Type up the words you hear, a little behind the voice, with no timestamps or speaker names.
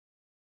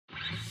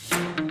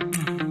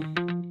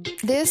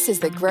This is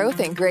the Growth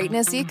and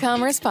Greatness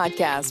E-commerce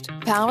podcast,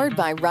 powered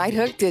by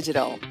RightHook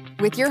Digital,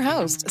 with your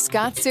hosts,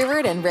 Scott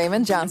Seward and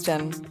Raymond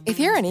Johnston. If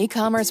you're an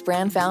e-commerce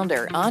brand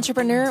founder,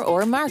 entrepreneur,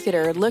 or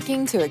marketer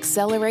looking to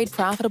accelerate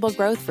profitable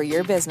growth for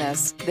your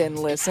business, then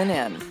listen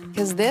in,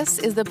 because this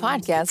is the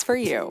podcast for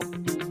you.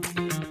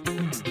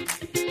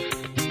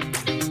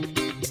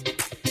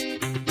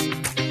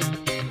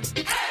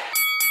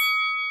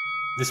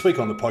 This week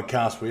on the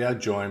podcast, we are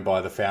joined by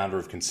the founder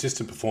of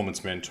Consistent Performance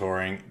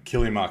Mentoring,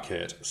 Kilian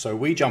Marquette. So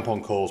we jump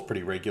on calls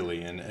pretty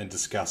regularly and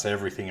discuss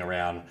everything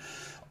around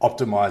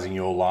optimizing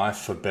your life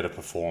for better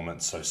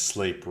performance. So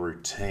sleep,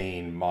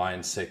 routine,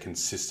 mindset,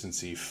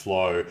 consistency,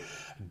 flow,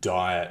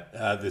 diet.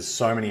 There's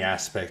so many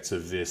aspects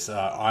of this.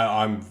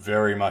 I'm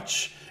very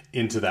much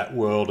into that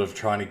world of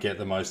trying to get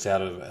the most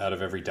out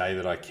of every day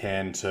that I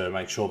can to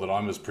make sure that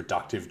I'm as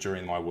productive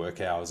during my work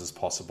hours as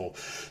possible.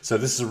 So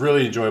this is a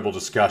really enjoyable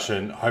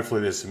discussion.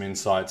 Hopefully there's some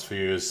insights for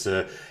you as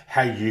to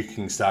how you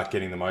can start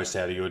getting the most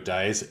out of your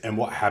days and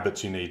what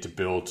habits you need to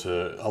build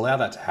to allow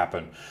that to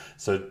happen.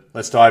 So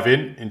let's dive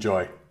in.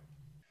 Enjoy.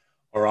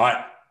 All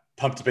right.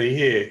 Pumped to be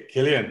here.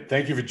 Kilian,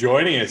 thank you for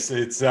joining us.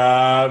 It's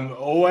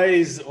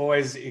always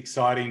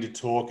exciting to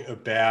talk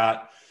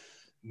about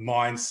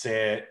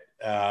mindset,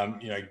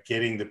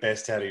 getting the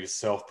best out of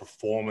yourself,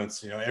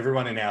 performance.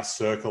 Everyone in our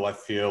circle, I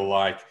feel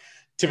like,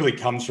 typically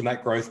comes from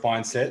that growth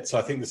mindset. So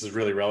I think this is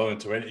really relevant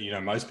to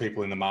it. Most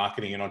people in the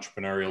marketing and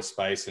entrepreneurial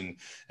space and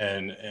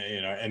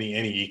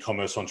any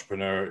e-commerce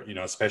entrepreneur,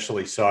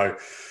 especially. So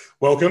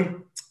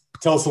welcome.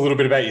 Tell us a little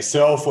bit about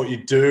yourself, what you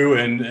do,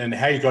 and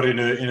how you got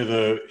into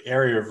the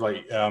area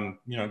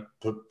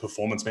of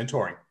performance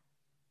mentoring.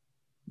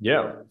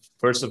 Yeah.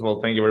 First of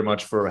all, thank you very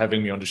much for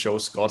having me on the show,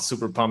 Scott.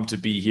 Super pumped to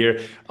be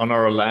here on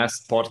our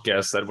last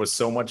podcast. That was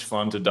so much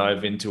fun to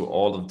dive into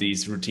all of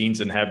these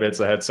routines and habits.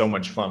 I had so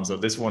much fun. So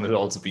this one is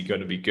also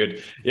going to be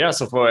good. Yeah.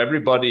 So for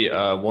everybody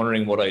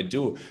wondering what I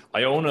do,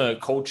 I own a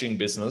coaching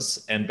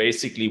business, and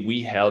basically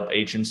we help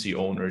agency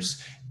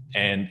owners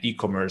and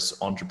e-commerce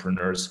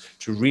entrepreneurs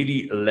to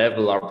really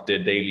level up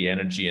their daily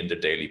energy and their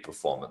daily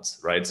performance,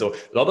 right? So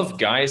a lot of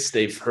guys,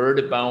 they've heard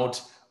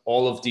about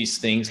all of these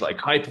things like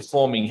high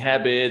performing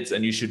habits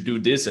and you should do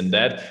this and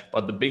that.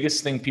 But the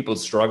biggest thing people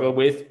struggle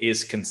with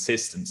is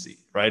consistency,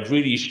 right?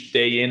 Really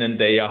day in and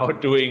day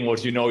out doing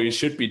what you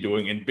should be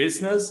doing in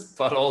business,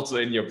 but also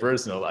in your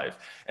personal life.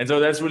 And so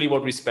that's really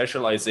what we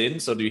specialize in.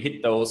 So you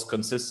hit those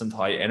consistent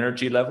high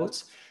energy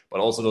levels, but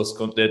also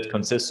that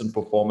consistent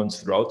performance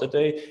throughout the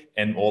day,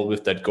 and all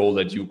with that goal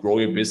that you grow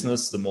your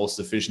business the most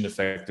efficient,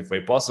 effective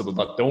way possible,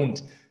 but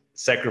don't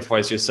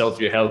sacrifice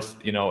yourself, your health,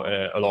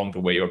 along the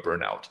way or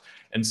burn out.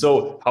 And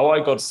so how I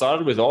got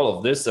started with all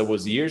of this, that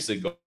was years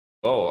ago.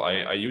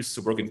 I used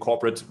to work in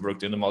corporate,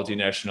 worked in a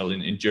multinational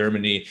in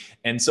Germany.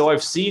 And so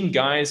I've seen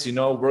guys,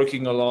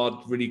 working a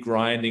lot, really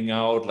grinding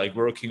out, like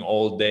working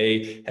all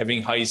day,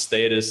 having high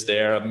status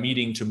there,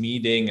 meeting to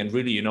meeting, and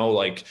really,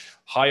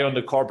 high on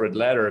the corporate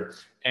ladder.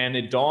 And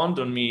it dawned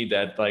on me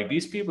that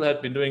these people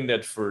had been doing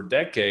that for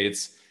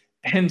decades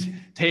and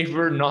they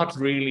were not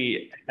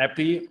really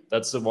happy.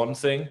 That's the one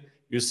thing.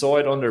 You saw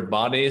it on their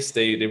bodies.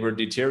 They were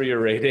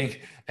deteriorating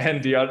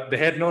and they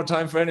had no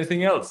time for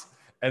anything else.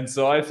 And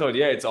so I thought,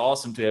 yeah, it's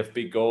awesome to have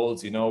big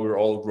goals. We're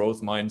all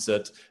growth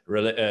mindset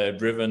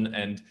driven,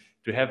 and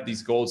to have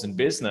these goals in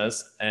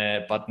business,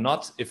 but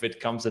not if it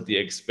comes at the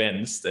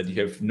expense that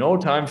you have no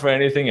time for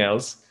anything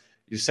else.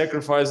 You're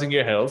sacrificing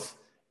your health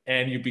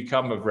and you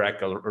become a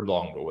wreck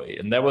along the way.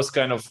 And that was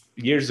kind of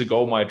years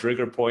ago, my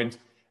trigger point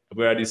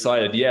where I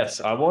decided,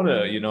 yes, I want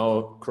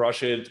to,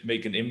 crush it,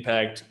 make an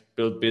impact,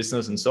 build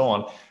business and so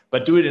on,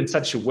 but do it in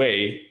such a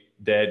way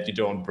that you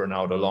don't burn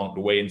out along the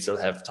way and still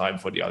have time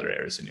for the other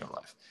areas in your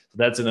life. So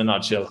that's in a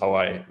nutshell how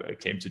I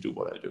came to do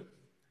what I do.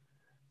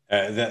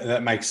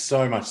 That makes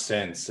so much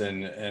sense.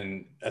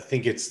 And I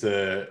think it's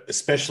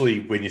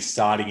especially when you're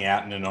starting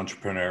out in an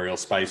entrepreneurial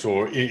space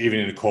or even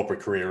in a corporate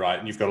career, right?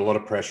 And you've got a lot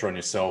of pressure on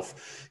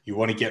yourself. You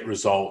want to get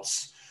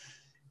results.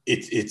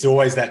 It's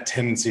always that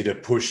tendency to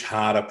push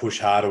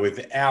harder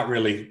without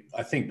really,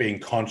 I think, being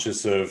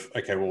conscious of,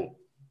 okay, well,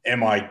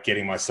 am I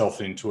getting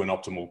myself into an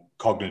optimal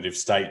cognitive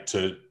state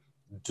to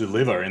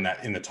deliver in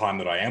the time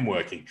that I am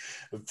working?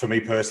 For me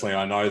personally,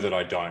 I know that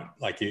I don't.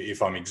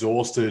 If I'm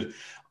exhausted,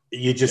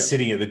 you're just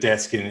sitting at the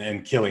desk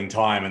and killing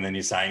time, and then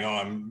you're saying,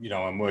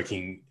 I'm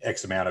working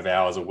X amount of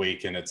hours a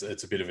week, and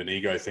it's a bit of an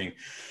ego thing.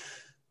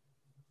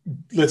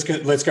 Let's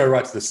go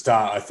right to the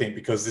start, I think,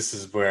 because this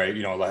is where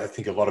I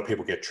think a lot of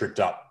people get tripped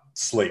up.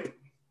 Sleep.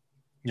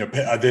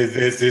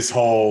 There's this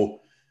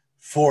whole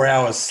 4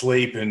 hours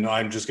sleep, and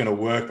I'm just going to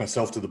work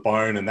myself to the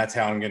bone, and that's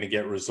how I'm going to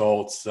get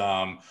results.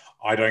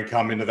 I don't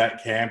come into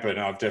that camp, and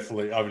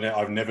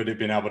I've never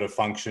been able to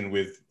function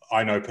with,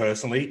 I know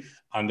personally,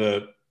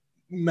 under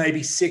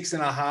maybe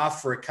 6.5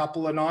 for a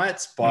couple of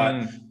nights,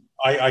 but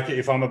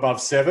if I'm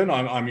above 7,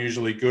 I'm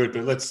usually good.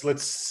 But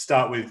let's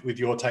start with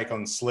your take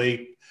on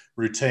sleep,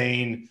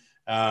 routine,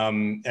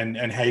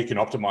 and how you can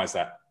optimize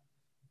that.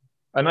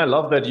 And I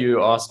love that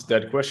you asked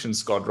that question,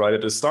 Scott, right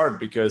at the start,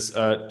 because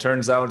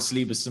turns out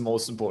sleep is the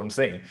most important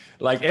thing.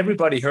 Like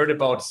everybody heard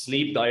about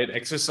sleep, diet,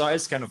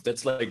 exercise, kind of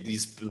that's like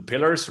these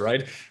pillars,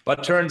 right?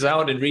 But turns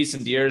out in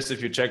recent years,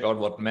 if you check out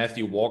what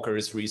Matthew Walker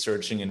is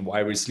researching and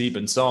why we sleep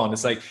and so on,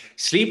 it's like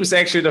sleep is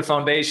actually the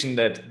foundation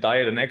that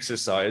diet and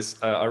exercise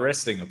are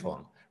resting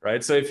upon.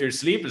 Right. So if your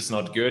sleep is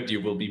not good, you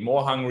will be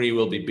more hungry, you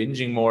will be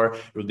binging more,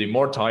 you will be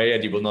more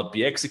tired, you will not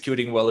be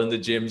executing well in the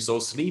gym. So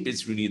sleep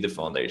is really the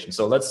foundation.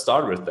 So let's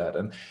start with that.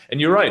 And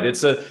you're right.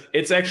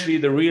 It's actually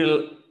the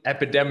real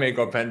epidemic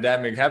or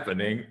pandemic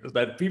happening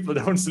that people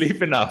don't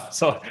sleep enough.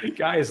 So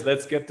guys,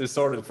 let's get this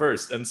sorted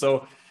first. And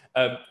so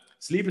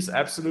sleep is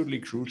absolutely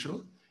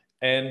crucial.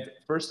 And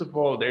first of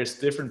all, there's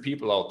different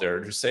people out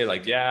there who say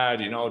like, yeah,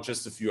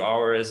 just a few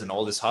hours and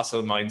all this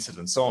hustle mindset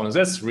and so on. And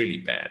that's really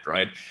bad,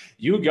 right?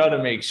 You got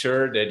to make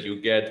sure that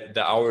you get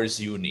the hours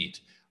you need.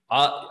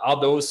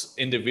 Are those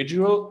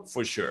individual?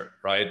 For sure,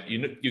 right?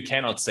 You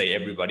cannot say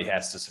everybody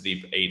has to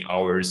sleep 8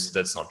 hours.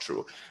 That's not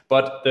true.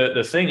 But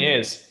the thing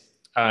is,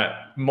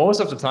 most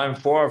of the time,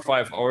 4 or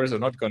 5 hours are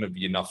not going to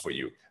be enough for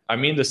you. I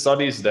mean, the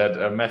studies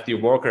that Matthew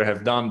Walker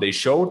have done, they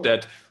showed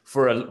that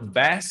for a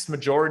vast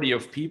majority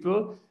of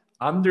people,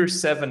 under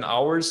 7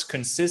 hours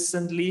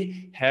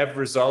consistently have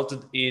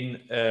resulted in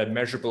a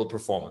measurable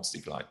performance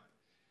decline.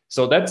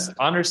 So that's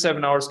under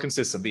 7 hours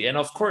consistently. And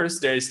of course,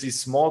 there is this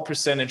small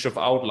percentage of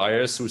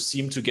outliers who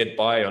seem to get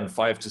by on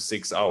 5 to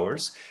 6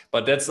 hours,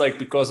 but that's like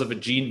because of a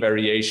gene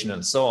variation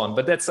and so on.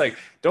 But that's like,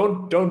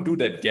 don't do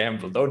that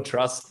gamble. Don't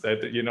trust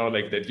that,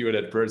 like that you're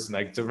that person.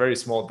 Like it's a very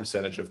small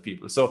percentage of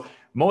people. So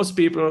most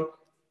people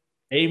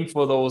aim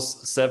for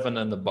those 7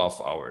 and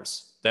above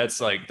hours.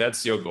 That's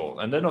your goal.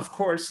 And then of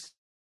course,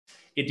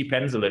 it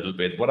depends a little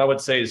bit. What I would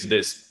say is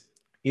this: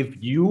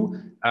 if you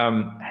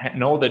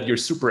know that you're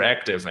super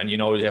active and you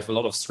have a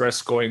lot of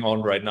stress going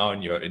on right now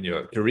in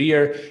your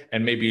career,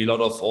 and maybe a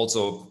lot of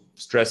also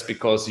stress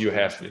because you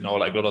have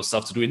like a lot of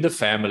stuff to do in the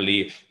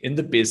family, in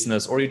the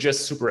business, or you're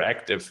just super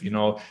active,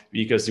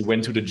 because you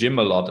went to the gym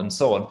a lot and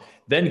so on,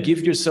 then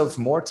give yourself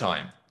more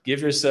time. Give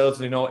yourself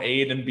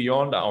 8 and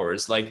beyond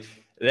hours. Like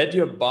let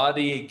your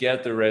body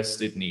get the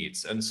rest it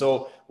needs. And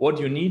so what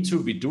you need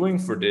to be doing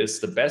for this,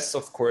 the best,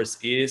 of course,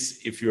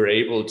 is if you're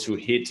able to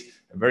hit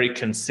a very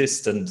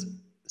consistent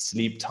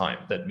sleep time.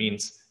 That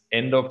means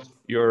end of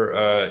your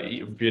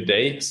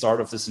day,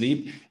 start of the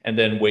sleep, and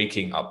then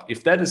waking up.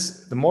 If that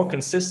is, the more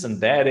consistent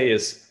that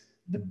is,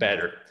 the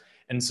better.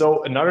 And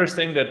so another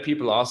thing that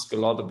people ask a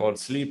lot about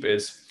sleep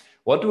is,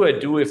 what do I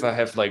do if I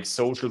have like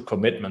social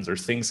commitments or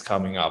things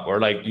coming up?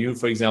 Or like you,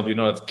 for example,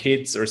 have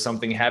kids or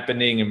something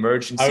happening,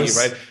 emergency,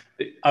 right?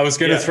 I was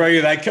going to throw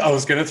you that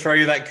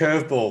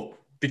curveball,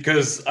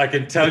 because I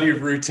can tell you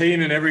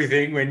routine and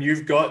everything when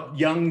you've got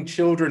young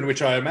children,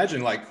 which I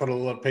imagine like quite a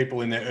lot of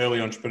people in their early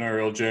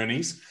entrepreneurial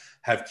journeys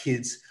have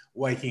kids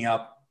waking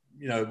up,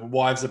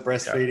 wives are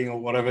breastfeeding or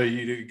whatever,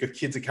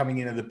 kids are coming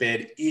into the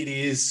bed. It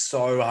is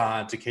so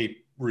hard to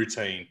keep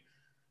routine.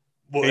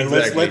 Well,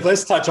 exactly.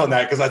 Let's touch on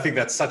that, because I think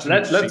that's such an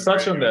let's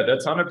touch on that.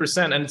 That's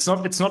 100%. And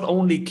it's not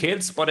only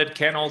kids, but it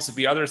can also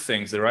be other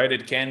things, right?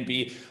 It can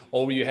be,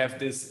 you have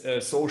this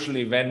social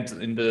event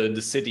in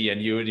the city, and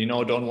you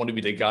don't want to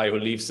be the guy who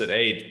leaves at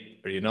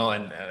 8,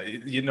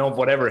 or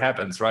whatever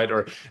happens, right?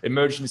 Or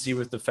emergency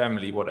with the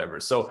family, whatever.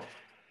 So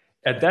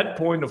at that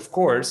point, of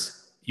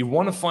course, you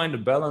want to find a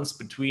balance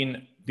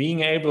between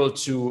being able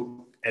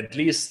to at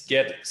least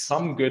get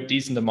some good,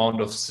 decent amount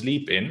of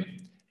sleep in,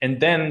 and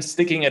then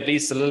sticking at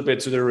least a little bit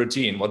to the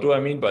routine. What do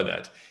I mean by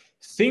that?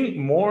 Think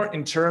more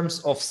in terms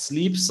of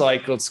sleep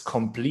cycles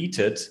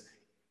completed,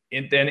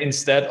 then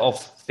instead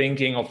of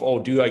thinking of,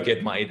 do I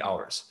get my 8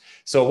 hours?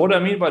 So what I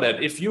mean by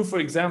that, if you, for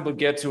example,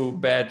 get to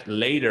bed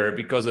later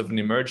because of an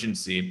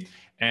emergency,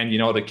 and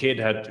the kid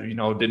had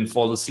didn't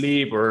fall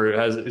asleep or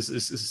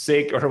is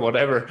sick or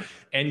whatever,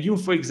 and you,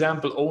 for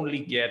example, only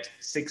get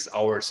 6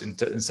 hours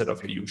instead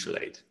of your usual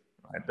 8,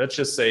 right? Let's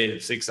just say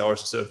 6 hours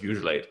instead of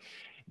usual 8.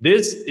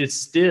 This is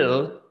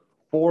still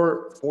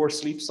four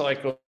sleep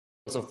cycles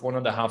of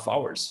 1.5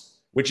 hours,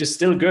 which is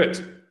still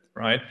good,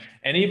 right?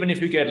 And even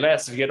if you get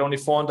less, if you get only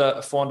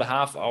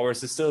 4.5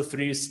 hours, it's still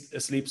 3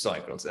 sleep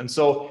cycles. And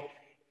so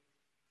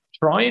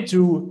try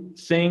to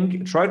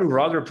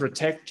rather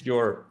protect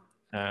your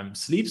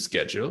sleep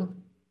schedule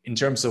in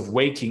terms of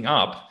waking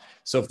up.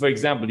 So for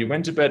example, you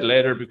went to bed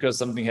later because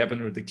something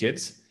happened with the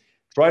kids.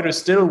 Try to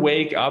still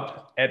wake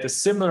up at a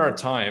similar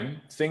time,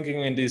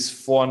 thinking in these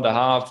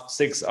 4.5,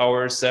 6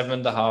 hours,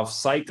 7.5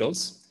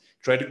 cycles.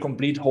 Try to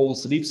complete whole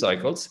sleep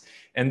cycles.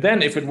 And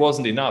then if it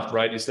wasn't enough,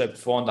 right, you slept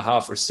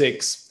 4.5 or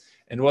 6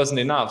 and wasn't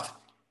enough,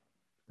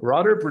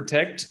 rather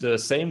protect the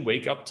same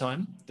wake up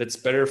time. That's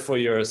better for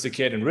your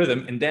circadian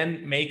rhythm. And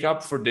then make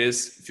up for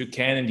this, if you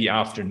can, in the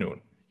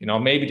afternoon.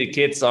 Maybe the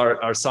kids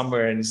are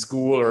somewhere in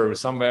school or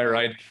somewhere,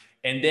 right?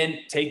 And then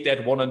take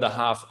that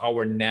 1.5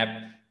 hour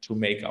nap to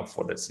make up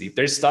for that sleep.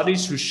 There's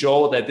studies to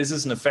show that this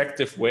is an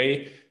effective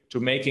way to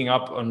making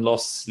up on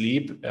lost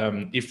sleep,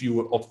 if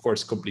you, of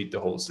course, complete the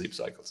whole sleep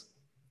cycles.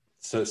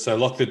 So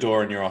lock the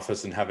door in your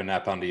office and have a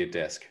nap under your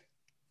desk.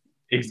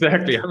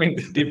 Exactly. I mean,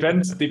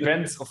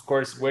 depends, of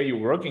course, where you're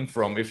working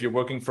from. If you're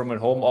working from a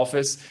home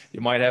office,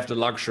 you might have the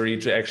luxury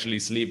to actually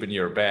sleep in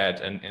your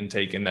bed and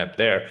take a nap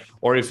there.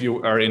 Or if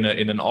you are in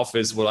an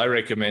office, well, I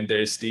recommend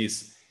there's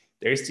these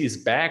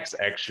bags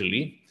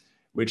actually,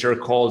 which are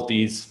called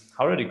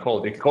how are they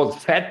called? They're called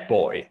Fat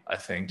Boy, I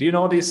think. Do you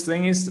know this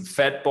thing is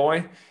Fat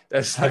Boy?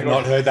 I've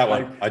not heard that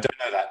one. I don't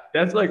know that.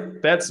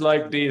 That's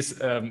like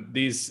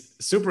these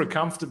super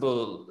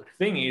comfortable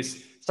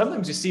thingies.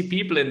 Sometimes you see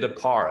people in the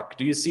park.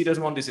 Do you see those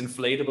these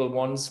inflatable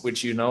ones,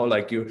 which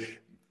like you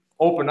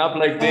open up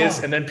like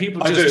this, and then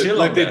people just chill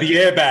like on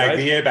the that,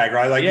 airbag,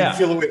 right? Like you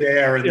fill it with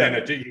air, and then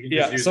you can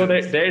just use so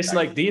it. there's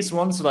like these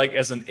ones like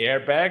as an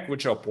airbag,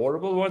 which are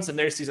portable ones, and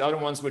there's these other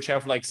ones which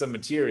have like some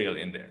material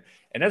in there,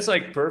 and that's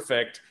like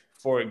perfect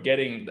for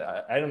getting.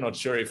 I'm not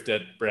sure if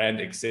that brand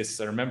exists.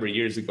 I remember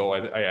years ago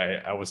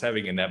I was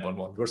having a nap on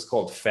one. It was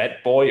called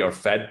Fat Boy or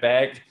Fat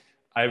Bag.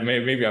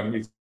 Maybe I'm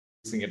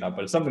mixing it up,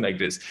 but something like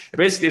this.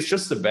 Basically, it's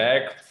just a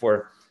bag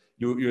for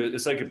you.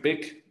 It's like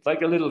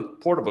a little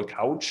portable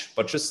couch,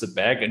 but just a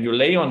bag, and you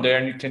lay on there,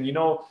 and you can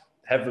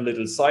have a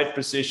little side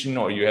position,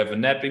 or you have a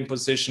napping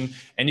position,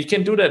 and you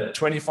can do that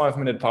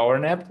 25-minute power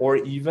nap, or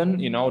even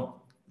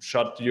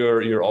shut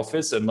your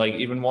office and like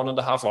even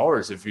 1.5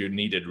 hours if you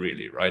need it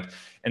really, right?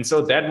 And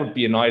so that would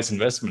be a nice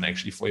investment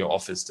actually for your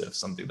office to have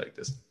something like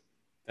this.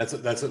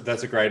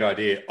 That's a great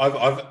idea.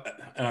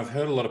 I've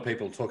heard a lot of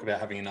people talk about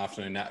having an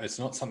afternoon nap. It's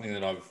not something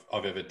that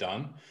I've ever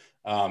done.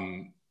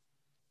 I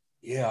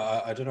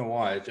don't know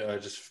why.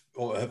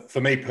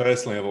 For me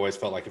personally, I've always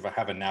felt like if I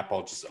have a nap,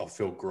 I'll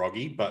feel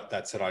groggy. But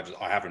that said,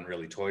 I haven't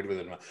really toyed with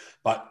it.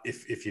 But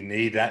if you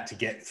need that to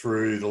get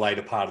through the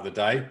later part of the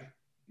day,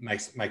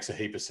 makes a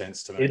heap of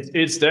sense to me.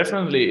 It's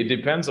definitely, it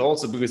depends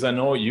also, because I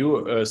know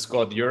you,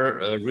 Scott, you're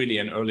really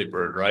an early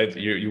bird, right?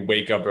 You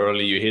wake up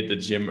early, you hit the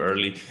gym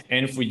early,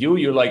 and for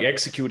you're like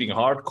executing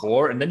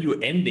hardcore, and then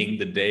you're ending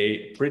the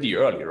day pretty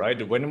early,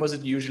 right? When was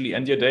it usually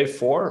end your day?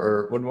 4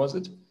 or when was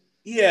it?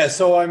 Yeah,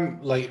 so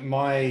I'm like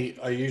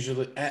I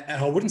usually,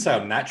 and I wouldn't say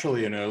I'm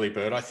naturally an early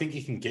bird. I think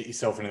you can get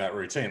yourself into that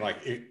routine.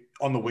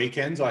 On the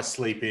weekends, I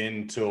sleep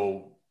in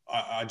till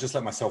I just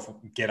let myself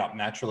get up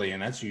naturally,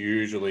 and that's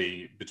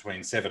usually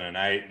between 7 and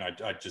 8. And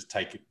I just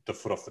take the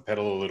foot off the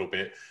pedal a little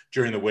bit.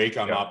 During the week,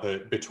 I'm up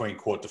between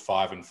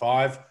 4:45 and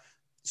 5,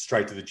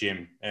 straight to the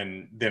gym,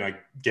 and then I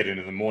get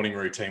into the morning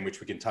routine,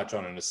 which we can touch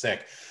on in a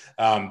sec.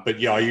 But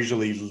yeah, I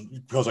usually,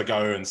 because I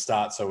go and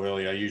start so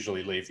early, I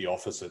usually leave the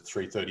office at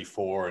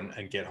 3:34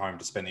 and get home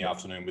to spend the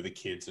afternoon with the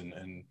kids,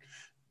 and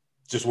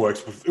just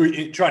works.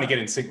 Trying to get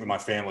in sync with my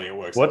family, it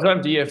works. What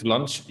time do you have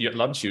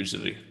lunch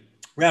usually?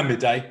 Around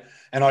midday.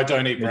 And I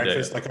don't eat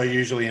breakfast. Like I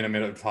usually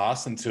intermittent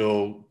fast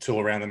until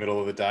around the middle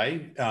of the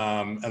day.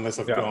 Unless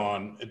I've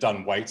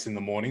done weights in the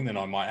morning, then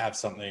I might have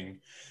something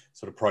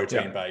sort of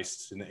protein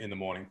based in the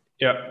morning.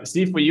 Yeah.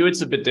 Steve, for you,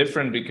 it's a bit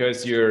different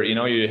because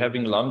you're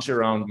having lunch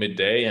around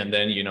midday, and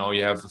then,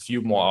 you have a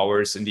few more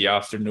hours in the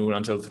afternoon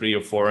until 3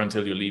 or 4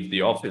 until you leave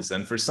the office.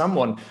 And for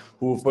someone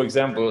who, for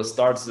example,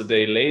 starts the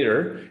day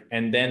later,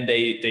 and then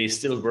they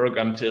still work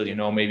until,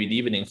 maybe the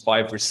evening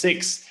 5 or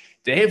 6,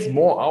 they have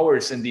more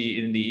hours in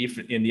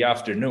the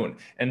afternoon.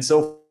 And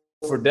so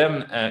for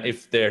them,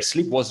 if their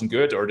sleep wasn't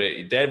good, or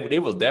they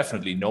will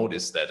definitely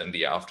notice that in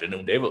the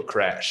afternoon. They will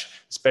crash,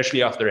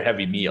 especially after a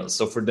heavy meal.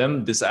 So for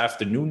them, this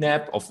afternoon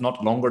nap of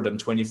not longer than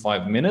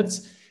 25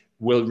 minutes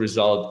will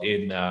result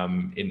in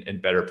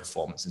better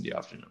performance in the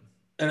afternoon.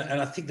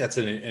 And I think that's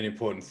an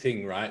important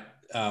thing, right?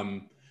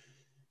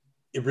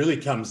 It really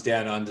comes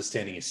down to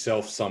understanding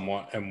yourself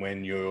somewhat, and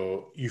when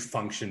you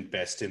function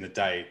best in the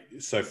day.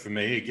 So for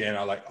me, again,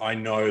 I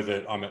know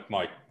that I'm at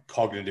my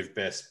cognitive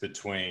best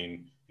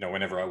between,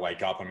 whenever I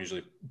wake up. I'm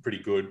usually pretty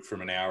good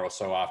from an hour or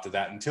so after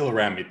that until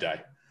around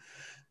midday.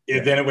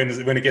 Then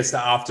when it gets to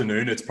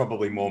afternoon, it's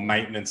probably more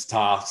maintenance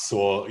tasks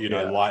or,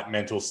 light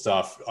mental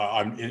stuff.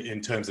 I'm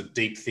in terms of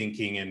deep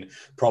thinking and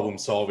problem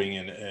solving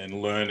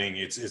and learning,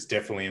 it's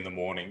definitely in the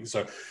morning.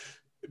 So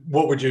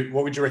what would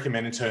you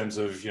recommend in terms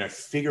of,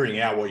 figuring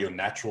out what your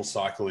natural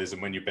cycle is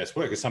and when you best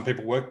work? Because some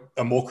people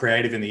are more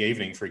creative in the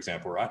evening, for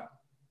example, right?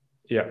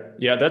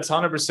 Yeah, that's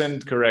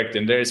 100% correct.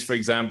 And there's, for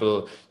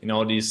example,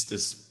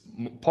 this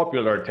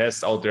popular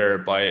test out there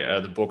by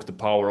the book The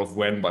Power of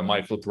When by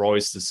Michael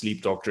Breus, the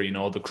sleep doctor,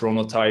 the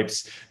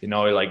chronotypes,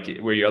 like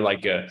where you're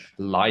like a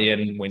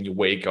lion when you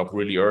wake up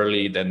really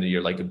early, then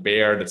you're like a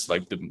bear, that's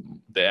like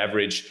the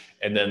average,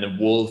 and then the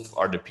wolf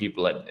are the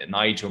people at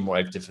night who are more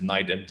active at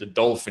night, and the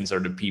dolphins are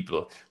the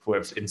people who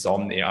have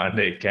insomnia and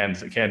they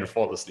can't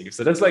fall asleep.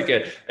 So that's like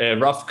a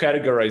rough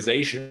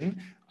categorization.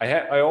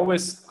 I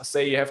always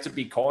say you have to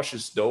be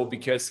cautious though,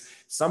 because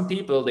some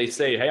people, they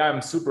say, hey,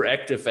 I'm super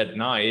active at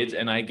night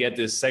and I get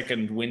this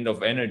second wind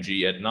of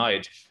energy at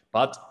night.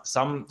 But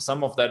some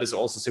of that is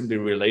also simply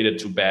related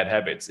to bad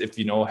habits. If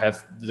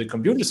have the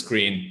computer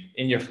screen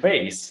in your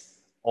face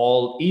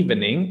all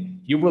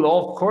evening, you will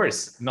of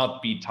course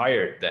not be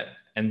tired then.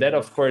 And that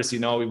of course,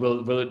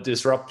 will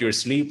disrupt your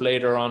sleep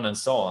later on and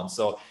so on.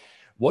 So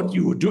what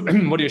you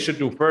should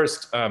do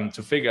first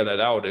to figure that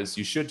out is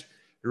you should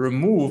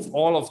remove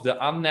all of the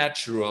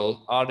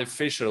unnatural,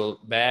 artificial,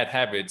 bad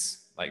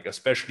habits, like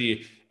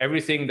especially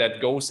everything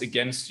that goes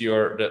against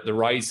the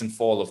rise and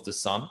fall of the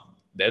sun.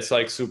 That's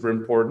like super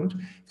important.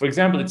 For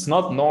example, it's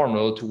not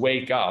normal to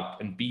wake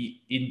up and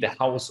be in the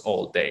house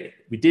all day.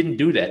 We didn't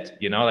do that,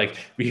 like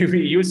we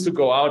used to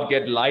go out,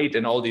 get light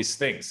and all these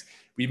things.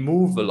 We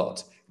move a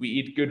lot. We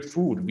eat good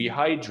food. We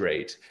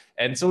hydrate.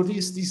 And so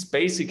these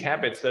basic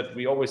habits that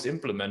we always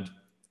implement,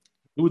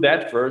 do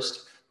that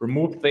first.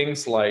 Remove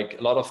things like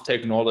a lot of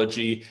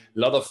technology, a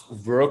lot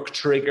of work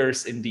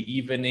triggers in the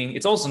evening.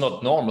 It's also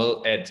not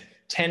normal at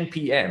 10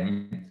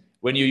 p.m.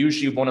 when you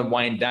usually want to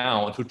wind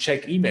down to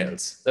check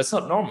emails. That's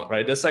not normal,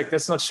 right? That's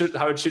not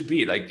how it should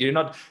be. Like you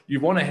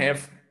want to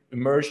have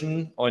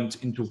immersion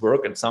into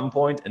work at some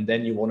point, and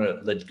then you want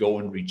to let go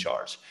and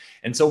recharge.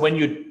 And so when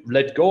you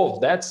let go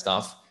of that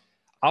stuff,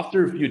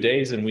 after a few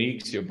days and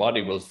weeks, your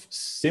body will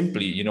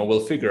simply, will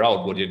figure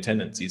out what your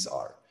tendencies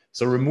are.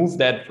 So remove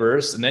that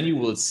first, and then you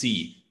will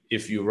see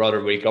if you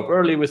rather wake up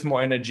early with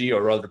more energy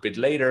or rather a bit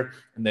later,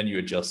 and then you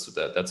adjust to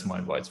that. That's my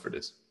advice for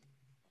this.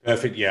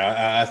 Perfect.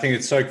 Yeah, I think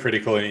it's so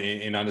critical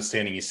in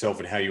understanding yourself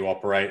and how you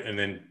operate. And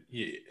then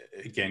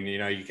again,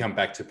 you come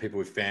back to people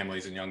with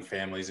families and young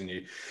families, and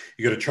you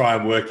got to try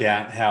and work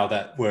out how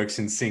that works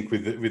in sync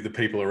with the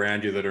people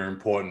around you that are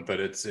important. But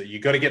it's you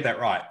got to get that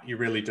right. You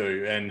really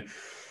do. And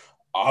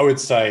I would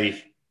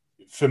say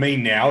for me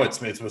now,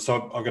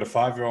 so I've got a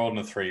 5-year-old and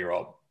a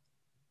 3-year-old.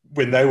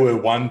 When they were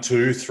 1,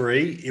 2,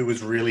 3, it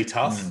was really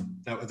tough.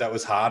 That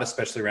was hard,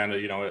 especially around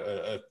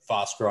a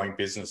fast-growing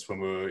business. When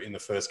we were in the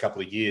first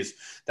couple of years,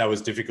 that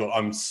was difficult.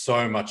 I'm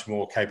so much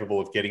more capable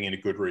of getting in a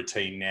good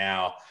routine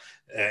now,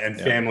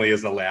 and family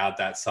has allowed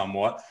that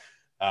somewhat.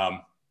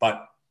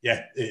 But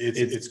yeah,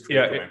 it's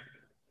critical. Yeah,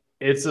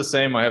 it's the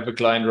same. I have a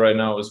client right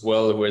now as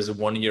well who is a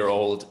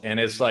 1-year-old, and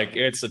it's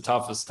the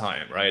toughest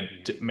time, right?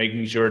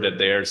 Making sure that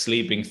they're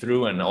sleeping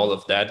through and all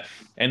of that,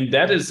 and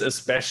that is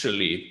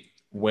especially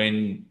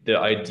when the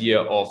idea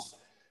of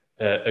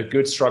a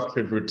good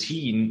structured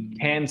routine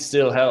can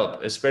still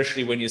help,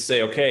 especially when you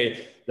say,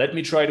 okay, let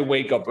me try to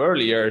wake up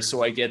earlier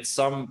so I get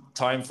some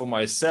time for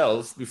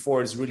myself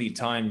before it's really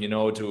time,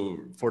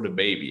 for the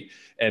baby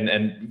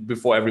and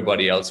before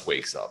everybody else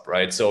wakes up,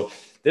 right? So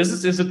this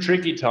is a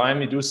tricky time.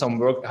 You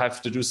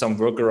have to do some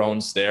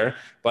workarounds there,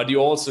 but you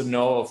also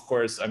know, of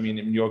course, I mean,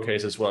 in your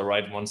case as well,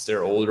 right? Once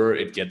they're older,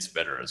 it gets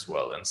better as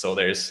well. And so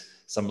there's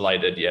some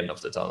light at the end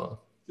of the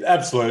tunnel.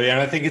 Absolutely.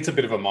 And I think it's a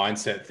bit of a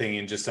mindset thing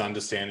in just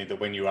understanding that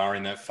when you are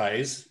in that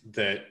phase,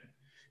 that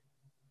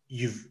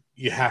you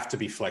have to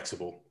be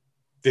flexible.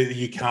 That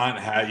you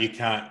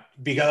can't,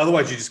 because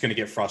otherwise you're just going to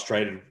get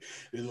frustrated.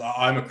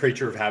 I'm a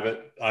creature of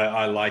habit.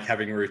 I like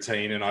having a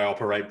routine, and I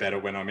operate better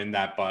when I'm in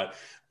that. But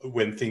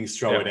when things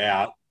throw it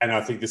out, and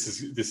I think this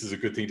is a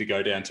good thing to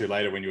go down to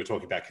later when you were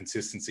talking about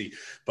consistency.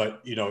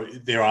 But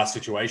there are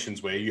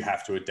situations where you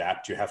have to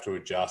adapt, you have to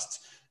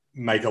adjust,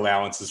 make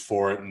allowances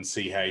for it, and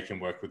see how you can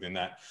work within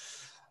that.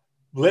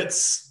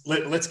 Let's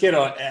get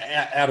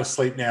out of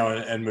sleep now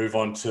and move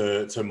on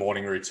to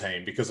morning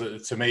routine, because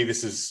to me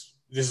this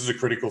is a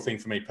critical thing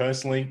for me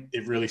personally.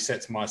 It really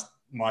sets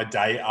my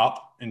day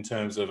up in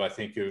terms of, I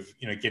think, of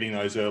getting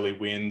those early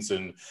wins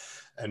and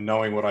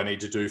knowing what I need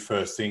to do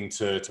first thing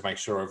to make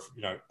sure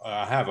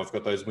I've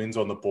got those wins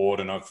on the board,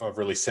 and I've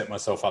really set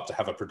myself up to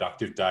have a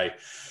productive day.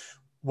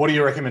 What are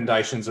your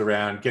recommendations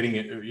around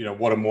getting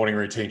what a morning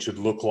routine should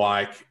look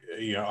like?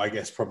 I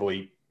guess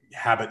probably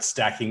habit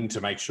stacking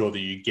to make sure that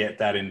you get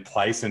that in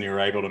place and you're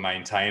able to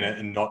maintain it,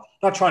 and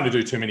not trying to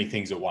do too many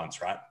things at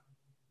once, right?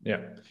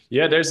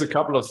 Yeah. There's a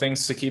couple of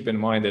things to keep in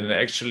mind, and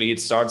actually it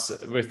starts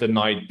with the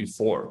night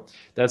before.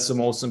 That's the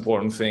most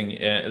important thing.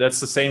 That's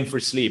the same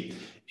for sleep.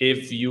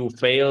 If you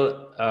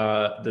fail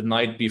the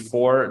night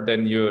before,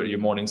 then your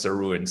mornings are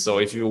ruined. So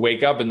if you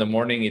wake up in the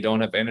morning, you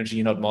don't have energy,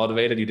 you're not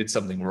motivated, you did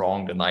something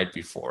wrong the night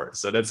before.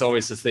 So that's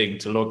always the thing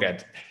to look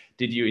at.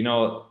 Did you,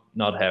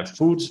 not have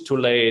food too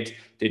late?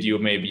 Did you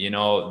maybe,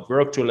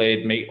 work too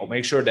late?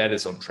 Make sure that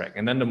is on track.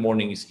 And then the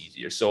morning is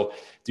easier. So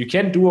you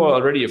can do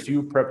already a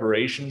few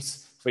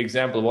preparations. For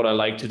example, what I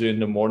like to do in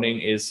the morning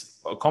is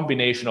a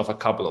combination of a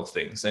couple of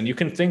things. And you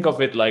can think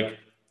of it like,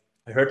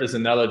 I heard this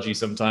analogy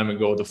some time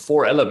ago, the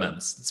 4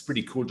 elements. It's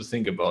pretty cool to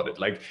think about it.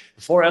 Like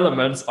the 4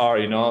 elements are,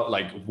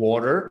 like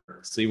water.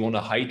 So you want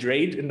to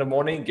hydrate in the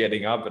morning,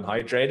 getting up and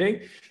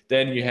hydrating.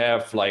 Then you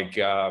have like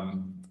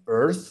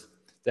earth.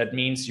 That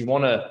means you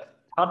want to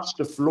touch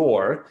the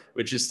floor,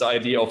 which is the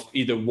idea of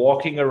either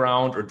walking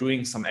around or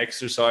doing some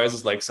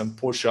exercises like some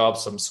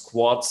push-ups, some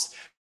squats,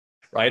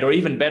 right? Or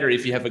even better,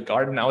 if you have a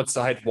garden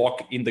outside,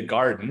 walk in the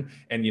garden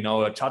and,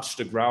 touch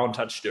the ground,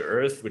 touch the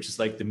earth, which is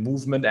like the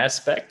movement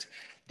aspect.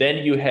 Then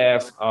you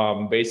have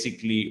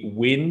basically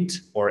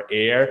wind or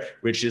air,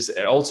 which is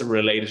also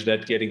related to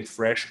that, getting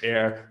fresh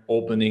air,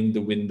 opening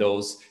the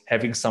windows,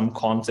 having some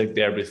contact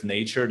there with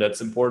nature.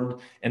 That's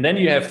important. And then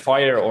you have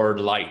fire or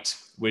light,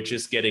 which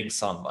is getting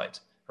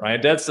sunlight,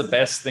 right? That's the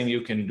best thing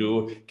you can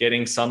do,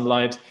 getting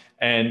sunlight.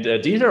 And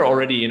these are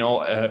already,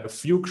 a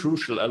few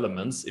crucial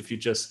elements. If you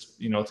just,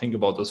 think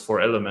about those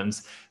 4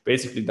 elements,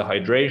 basically the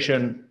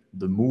hydration,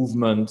 the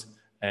movement,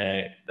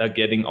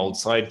 getting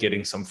outside,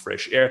 getting some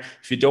fresh air.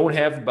 If you don't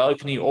have a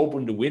balcony,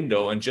 open the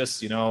window and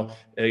just,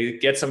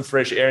 get some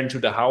fresh air into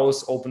the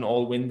house, open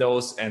all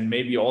windows, and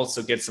maybe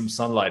also get some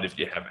sunlight if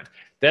you have it.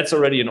 That's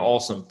already an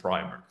awesome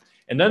primer.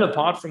 And then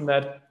apart from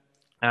that,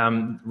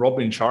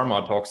 Robin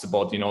Sharma talks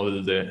about,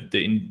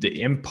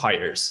 the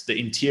empires, the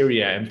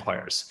interior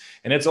empires.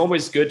 And it's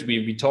always good.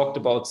 We talked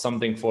about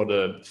something for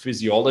the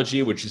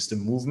physiology, which is the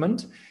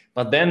movement,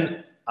 but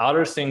then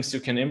other things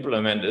you can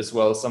implement as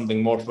well,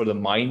 something more for the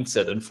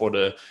mindset and for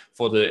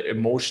the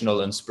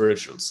emotional and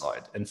spiritual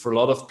side. And for a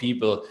lot of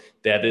people,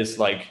 that is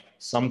like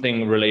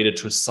something related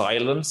to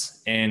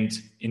silence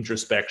and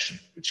introspection,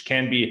 which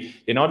can be,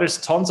 there's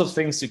tons of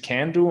things you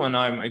can do. And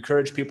I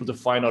encourage people to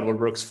find out what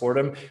works for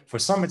them. For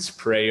some, it's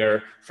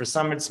prayer. For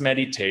some, it's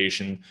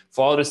meditation.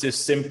 For others, it's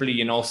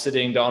simply,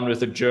 sitting down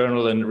with a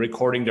journal and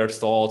recording their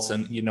thoughts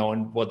and,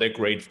 and what they're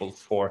grateful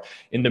for.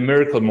 In the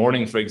Miracle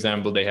Morning, for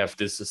example, they have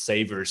this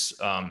SAVERS,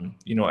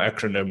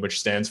 acronym, which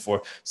stands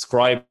for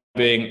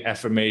scribing,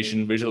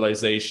 affirmation,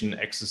 visualization,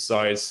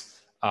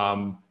 exercise,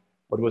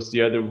 what was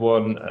the other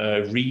one?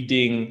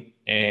 Reading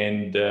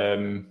and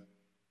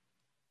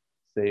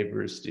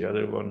SAVERS, the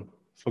other one.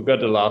 Forgot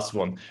the last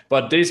one.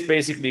 But this is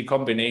basically a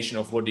combination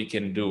of what you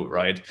can do,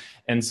 right?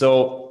 And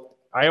so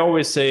I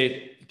always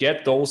say,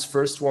 get those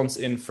first ones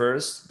in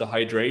first, the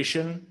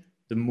hydration,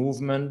 the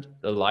movement,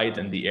 the light,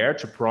 and the air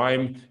to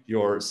prime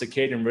your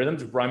circadian rhythm,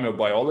 to prime your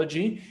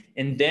biology.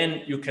 And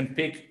then you can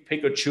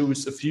pick or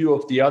choose a few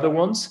of the other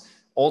ones.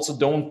 Also,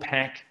 don't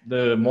pack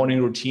the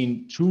morning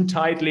routine too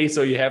tightly.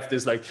 So you have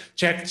this like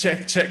check,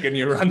 and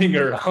you're running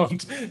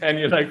around and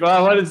you're like,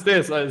 well, what is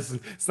this?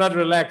 It's not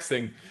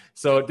relaxing.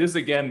 So this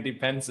again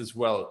depends as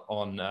well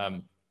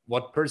on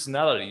what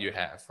personality you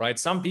have, right?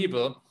 Some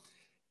people,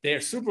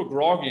 they're super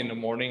groggy in the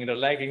morning and they're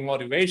lacking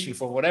motivation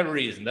for whatever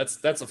reason.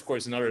 That's of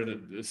course another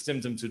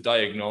symptom to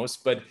diagnose.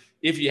 But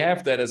if you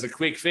have that as a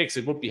quick fix,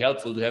 it would be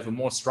helpful to have a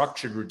more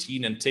structured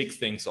routine and take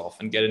things off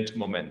and get into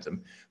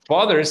momentum.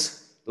 For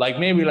others,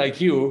 maybe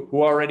like you,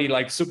 who are already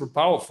like super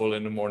powerful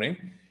in the morning,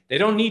 they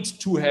don't need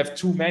to have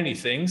too many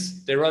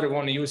things. They rather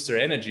want to use their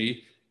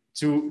energy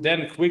to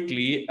then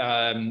quickly,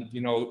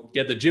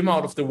 get the gym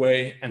out of the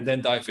way and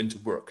then dive into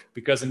work.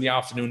 Because in the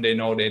afternoon, they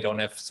know they don't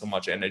have so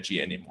much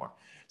energy anymore.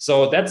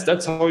 So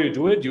that's how you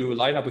do it. You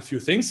line up a few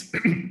things.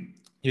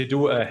 You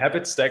do a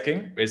habit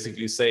stacking,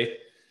 basically say,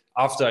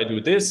 after I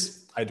do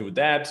this, I do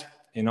that,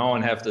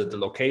 and have the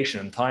location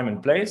and time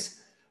and place.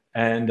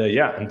 And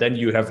and then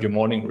you have your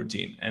morning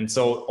routine. And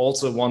so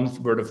also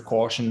one word of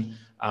caution,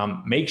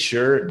 make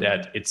sure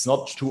that it's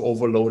not too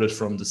overloaded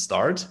from the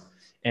start,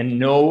 and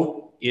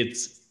know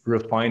it's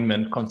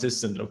refinement,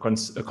 consistent or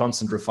a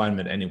constant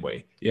refinement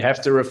anyway. You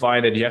have to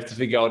refine it. You have to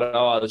figure out,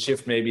 I'll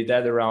shift maybe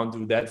that around,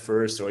 do that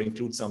first, or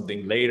include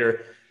something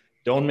later.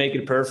 Don't make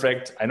it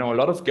perfect. I know a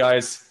lot of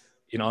guys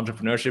in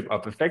entrepreneurship are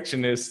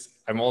perfectionists.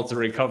 I'm also a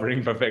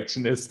recovering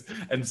perfectionist.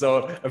 And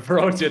so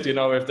approach it,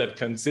 with that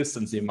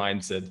consistency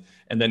mindset,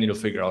 and then you'll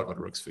figure out what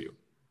works for you.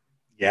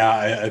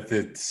 Yeah,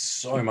 there's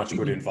so much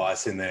good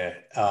advice in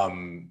there.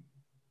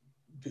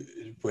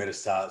 Where to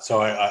start?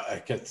 So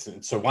I get,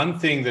 so one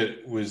thing that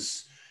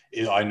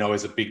I know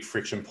is a big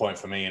friction point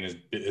for me and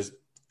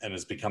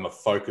has become a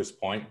focus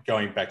point,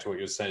 going back to what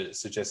you were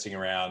suggesting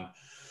around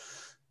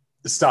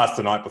the starts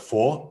the night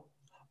before.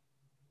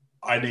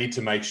 I need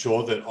to make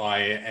sure that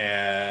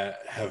I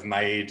have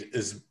made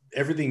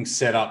everything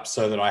set up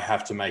so that I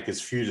have to make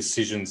as few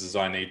decisions as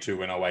I need to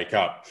when I wake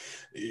up.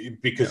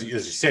 Because as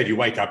you said, you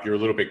wake up, you're a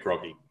little bit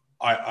groggy.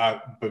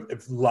 But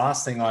the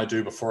last thing I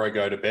do before I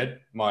go to bed,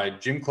 my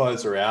gym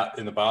clothes are out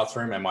in the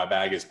bathroom and my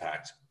bag is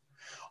packed.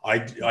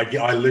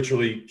 I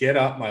literally get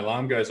up, my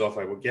alarm goes off,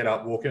 I will get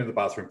up, walk into the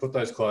bathroom, put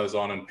those clothes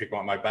on and pick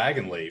up my bag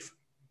and leave.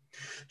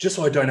 Just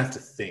so I don't have to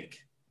think.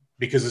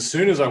 Because as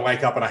soon as I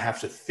wake up and I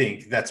have to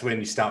think, that's when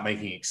you start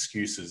making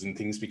excuses and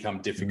things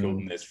become difficult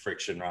and there's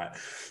friction, right?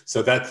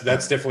 So that's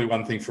definitely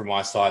one thing from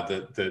my side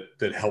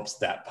that helps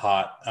that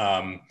part.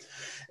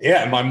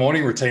 My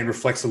morning routine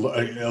reflects a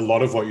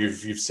lot of what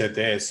you've said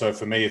there. So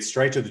for me, it's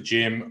straight to the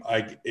gym.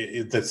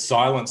 The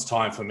silence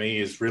time for me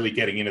is really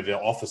getting into the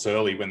office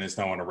early when there's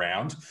no one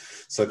around.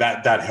 So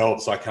that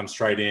helps. I come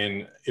straight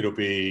in. It'll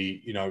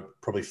be,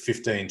 probably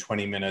 15,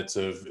 20 minutes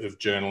of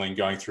journaling,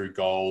 going through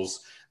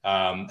goals,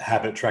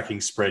 habit tracking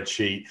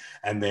spreadsheet,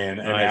 and then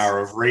an hour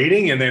of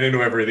reading, and then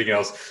into everything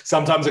else.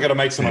 Sometimes I got to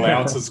make some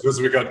allowances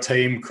because we've got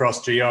team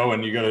cross geo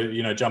and you got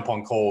to jump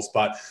on calls,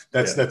 but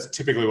that's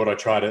typically what I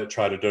try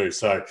to do.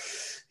 So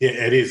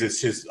it is. It's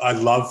just I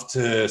love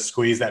to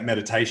squeeze that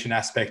meditation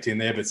aspect in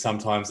there, but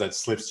sometimes that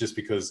slips just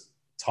because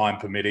time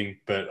permitting.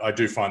 But I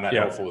do find that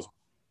helpful as well.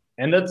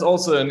 And that's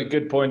also a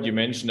good point you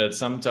mentioned, that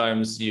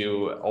sometimes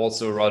you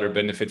also rather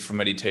benefit from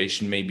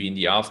meditation maybe in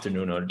the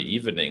afternoon or the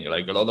evening.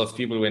 Like a lot of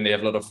people, when they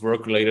have a lot of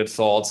work-related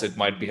thoughts, it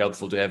might be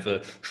helpful to have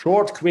a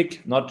short,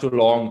 quick, not too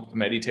long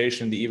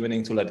meditation in the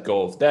evening to let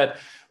go of that.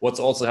 What's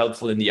also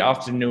helpful in the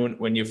afternoon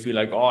when you feel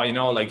like, oh,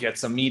 like you had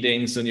some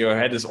meetings and your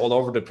head is all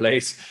over the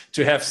place,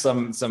 to have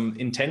some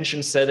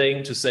intention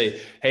setting to say,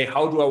 hey,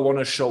 how do I want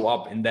to show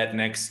up in that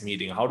next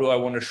meeting? How do I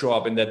want to show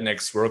up in that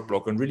next work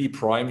block? And really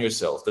prime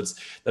yourself.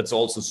 That's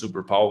also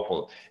super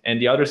powerful. And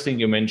the other thing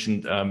you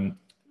mentioned,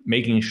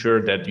 making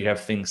sure that you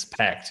have things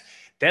packed.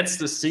 That's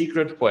the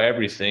secret for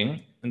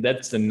everything. And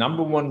that's the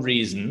number one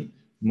reason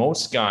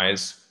most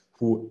guys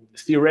who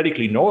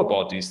theoretically know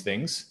about these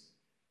things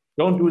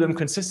don't do them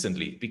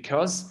consistently,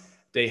 because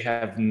they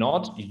have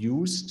not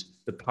used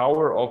the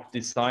power of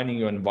designing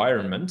your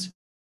environment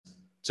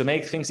to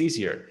make things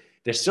easier.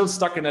 They're still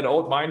stuck in that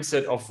old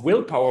mindset of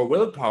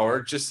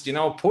willpower, just,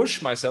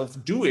 push myself,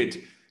 do it.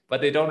 But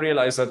they don't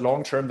realize that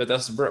long term that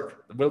doesn't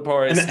work.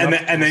 Willpower is and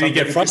then you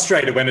get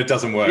frustrated when it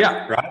doesn't work,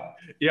 right?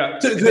 Yeah.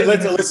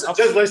 Let's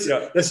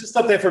just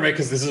stop there for a minute,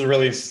 because this is a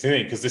really interesting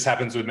thing, because this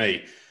happens with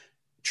me.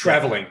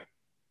 Traveling.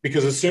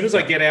 Because as soon as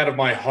I get out of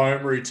my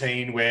home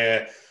routine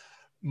where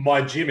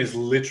my gym is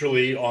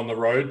literally on the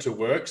road to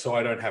work, so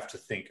I don't have to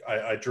think.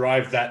 I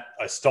drive that,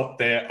 I stop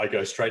there, I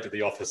go straight to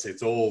the office.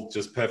 It's all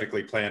just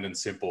perfectly planned and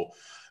simple.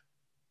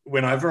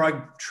 Whenever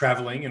I'm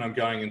traveling and I'm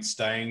going and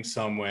staying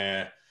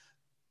somewhere,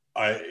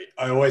 I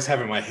always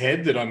have in my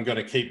head that I'm going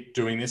to keep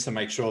doing this and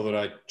make sure that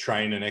I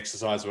train and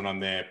exercise when I'm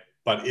there.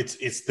 But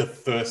it's the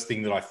first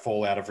thing that I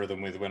fall out of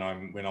rhythm with when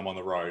I'm on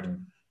the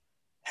road.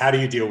 How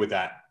do you deal with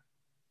that?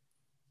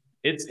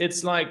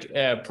 It's like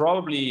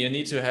probably you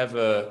need to have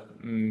a.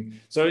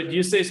 So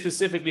you say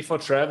specifically for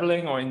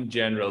traveling or in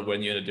general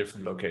when you're in a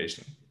different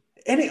location?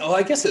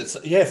 I guess it's,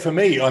 for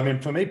me,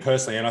 for me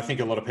personally, and I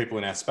think a lot of people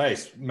in our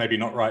space, maybe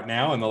not right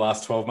now in the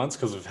last 12 months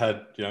because we've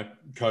had,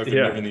 COVID and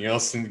everything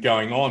else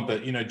going on.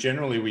 But,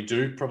 generally we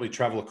do probably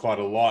travel quite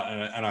a lot.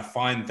 And I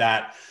find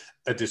that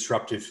a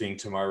disruptive thing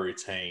to my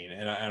routine.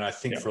 And I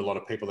think for a lot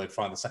of people, they'd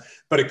find the same.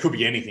 But it could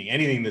be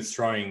anything that's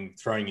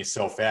throwing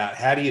yourself out.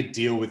 How do you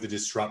deal with the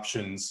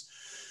disruptions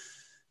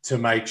to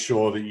make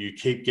sure that you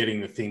keep getting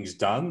the things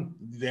done?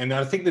 And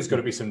I think there's got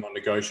to be some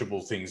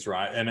non-negotiable things,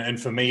 right?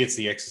 And for me, it's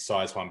the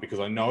exercise one, because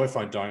I know if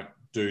I don't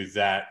do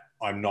that,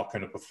 I'm not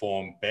going to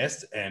perform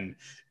best. And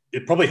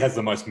it probably has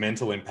the most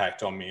mental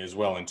impact on me as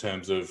well, in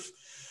terms of,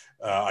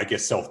 I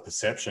guess,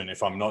 self-perception.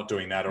 If I'm not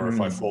doing that, or if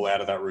I fall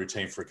out of that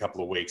routine for a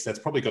couple of weeks, that's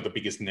probably got the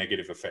biggest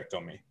negative effect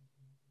on me.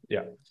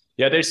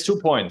 Yeah, there's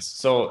 2 points.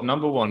 So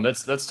number one,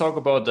 let's talk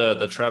about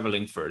the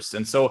traveling first.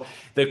 And so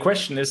the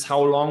question is,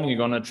 how long you're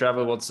going to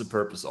travel? What's the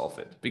purpose of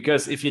it?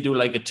 Because if you do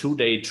like a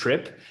 2-day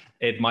trip,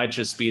 it might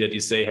just be that you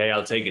say, hey,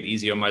 I'll take it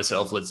easy on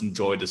myself. Let's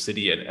enjoy the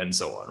city and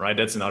so on, right?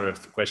 That's another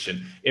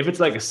question. If it's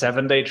like a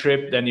 7-day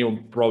trip, then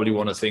you probably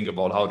want to think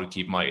about how to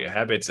keep my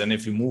habits. And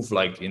if you move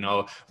like,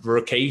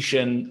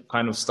 vacation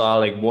kind of style,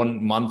 like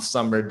 1 month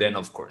somewhere, then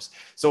of course.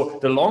 So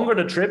the longer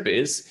the trip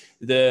is,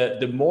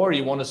 the more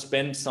you want to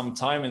spend some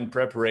time in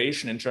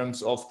preparation in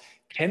terms of,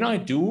 can I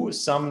do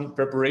some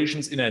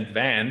preparations in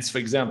advance? For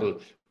example,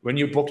 when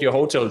you book your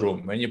hotel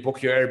room, when you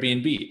book your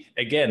Airbnb,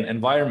 again,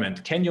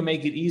 environment, can you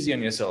make it easy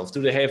on yourself?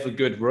 Do they have a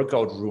good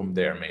workout room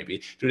there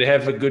maybe? Do they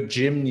have a good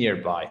gym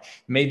nearby?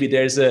 Maybe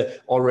there's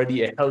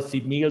already a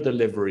healthy meal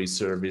delivery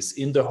service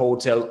in the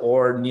hotel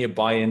or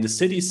nearby in the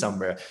city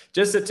somewhere.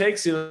 Just it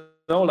takes you,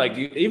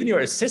 even your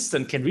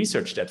assistant can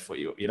research that for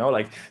you,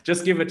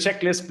 just give a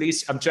checklist,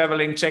 please. I'm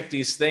traveling, check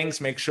these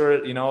things, make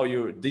sure,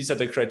 these are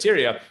the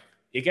criteria.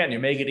 Again, you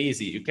make it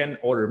easy. You can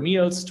order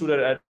meals to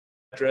that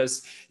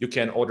address. You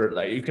can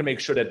order, you can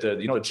make sure that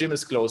the gym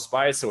is close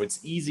by, so it's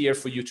easier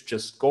for you to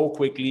just go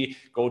quickly,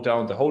 go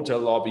down the hotel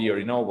lobby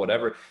or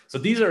whatever. So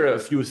these are a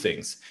few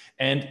things.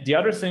 And the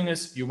other thing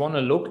is, you want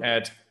to look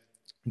at,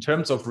 in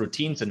terms of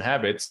routines and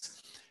habits,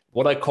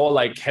 what I call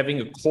like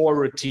having a core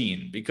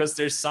routine, because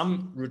there's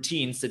some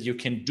routines that you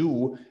can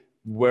do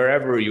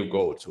wherever you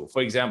go to.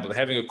 For example,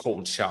 having a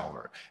cold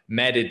shower,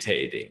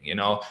 meditating,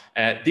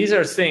 these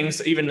are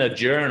things, even a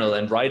journal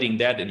and writing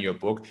that in your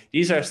book,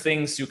 these are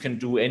things you can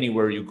do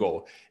anywhere you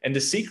go. And the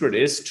secret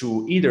is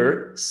to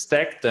either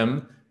stack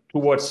them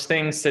towards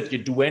things that you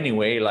do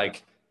anyway,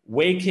 like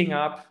waking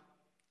up,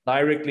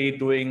 directly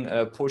doing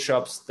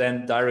push-ups,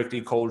 then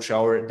directly cold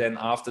shower, then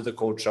after the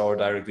cold shower,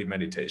 directly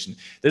meditation.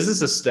 This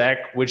is a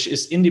stack which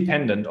is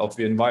independent of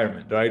the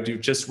environment, right? You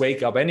just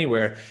wake up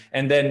anywhere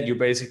and then you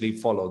basically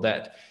follow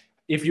that.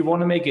 If you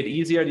want to make it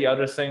easier, the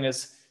other thing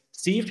is,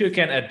 see if you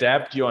can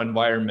adapt your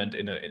environment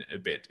in a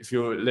bit. If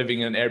you're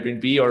living in an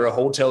Airbnb or a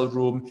hotel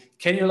room,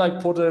 can you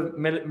put a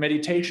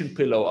meditation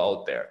pillow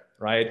out there,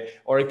 right?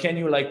 Or can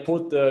you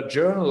put the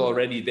journal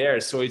already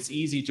there so it's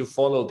easy to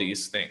follow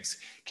these things?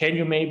 Can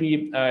you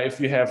maybe, if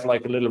you have a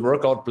little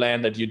workout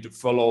plan that you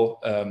follow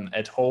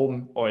at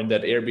home or in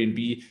that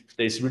Airbnb, if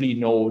there's really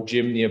no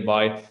gym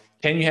nearby,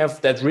 can you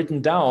have that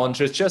written down?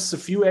 Just a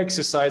few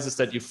exercises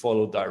that you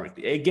follow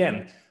directly.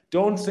 Again,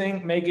 don't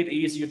think, make it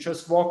easy. You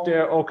just walk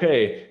there.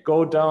 Okay,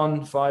 go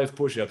down 5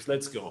 push-ups.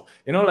 Let's go.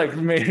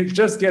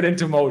 Just get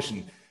into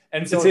motion.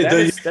 And so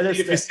you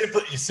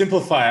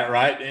simplify it,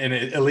 right? And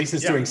at least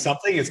it's doing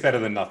something. It's better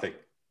than nothing.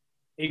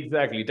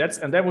 Exactly.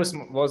 That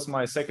was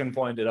my second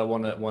point that I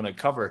want to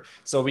cover.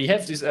 So we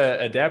have these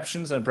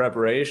adaptations and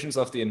preparations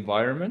of the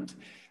environment,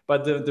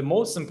 but the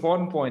most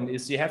important point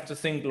is you have to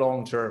think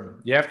long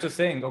term. You have to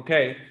think,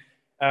 okay,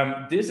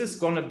 this is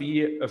going to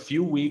be a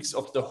few weeks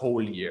of the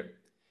whole year.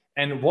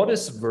 And what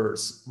is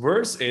worse?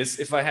 Worse is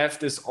if I have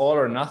this all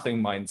or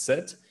nothing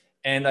mindset,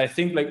 and I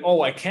think like,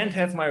 oh, I can't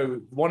have my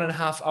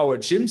 1.5 hour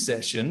gym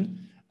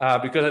session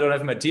because I don't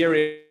have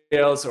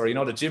materials, or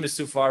the gym is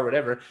too far,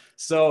 whatever.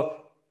 So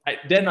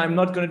then I'm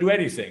not going to do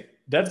anything.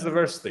 That's the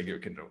worst thing you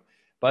can do.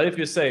 But if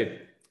you say,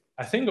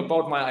 I think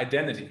about my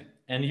identity,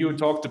 and you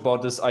talked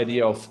about this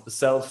idea of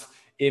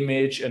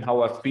self-image and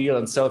how I feel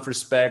and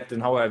self-respect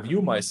and how I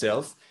view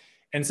myself,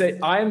 and say,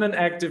 I'm an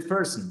active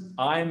person.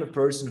 I'm a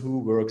person who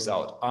works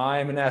out.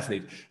 I'm an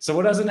athlete. So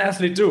what does an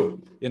athlete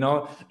do?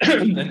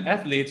 An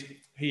athlete,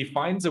 he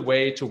finds a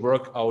way to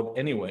work out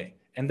anyway.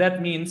 And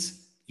that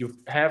means you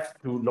have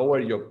to lower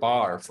your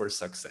bar for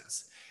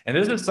success. And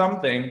this is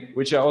something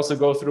which I also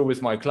go through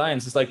with my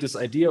clients. It's like this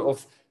idea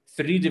of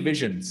 3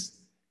 divisions.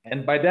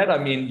 And by that, I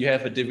mean, you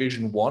have a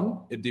division 1,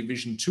 a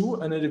division 2,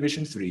 and a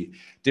division 3.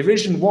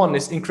 Division 1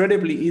 is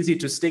incredibly easy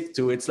to stick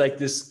to. It's like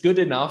this good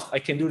enough. I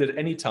can do it at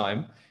any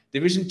time.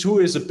 Division 2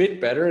 is a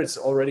bit better. It's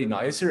already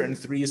nicer. And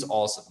 3 is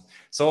awesome.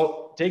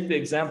 So take the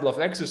example of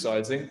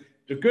exercising.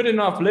 The good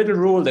enough little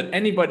rule that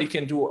anybody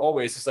can do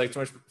always is like,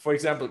 for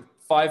example,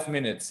 5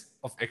 minutes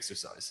of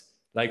exercise.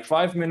 Like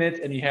 5 minutes,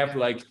 and you have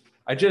like,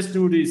 I just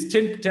do these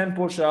 10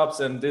 push-ups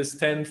and this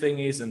 10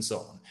 thingies and so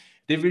on.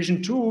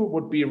 Division 2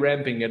 would be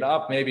ramping it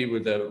up, maybe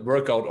with a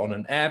workout on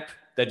an app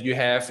that you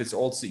have. It's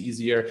also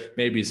easier,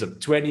 maybe some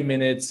 20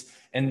 minutes.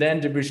 And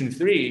then division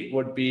 3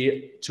 would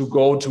be to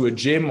go to a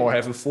gym or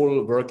have a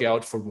full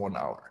workout for 1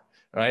 hour,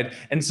 right?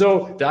 And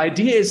so the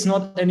idea is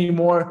not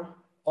anymore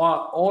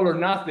all or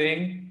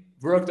nothing,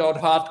 worked out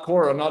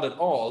hardcore or not at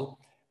all.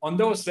 On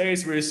those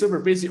days where you're super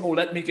busy,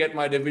 let me get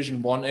my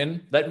division 1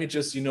 in. Let me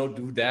just,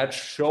 do that,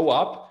 show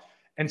up.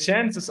 And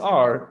chances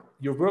are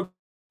you're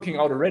working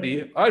out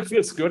already. Oh, it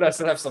feels good. I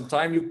still have some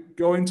time. You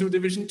go into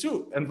division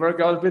 2 and work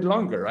out a bit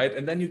longer, right?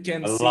 And then you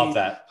can see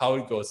how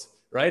it goes,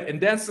 right? And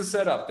that's the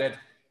setup that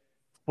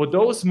for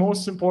those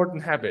most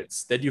important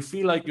habits that you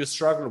feel like you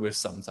struggle with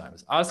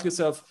sometimes, ask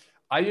yourself,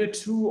 are you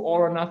 2 all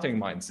or nothing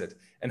mindset?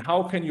 And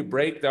how can you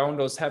break down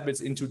those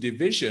habits into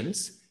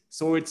divisions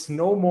so it's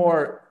no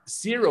more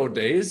 0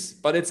 days,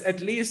 but it's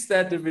at least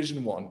that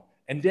division 1.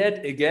 And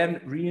that, again,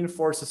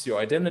 reinforces your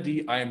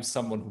identity. I am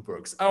someone who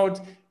works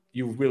out.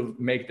 You will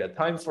make that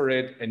time for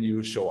it, and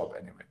you show up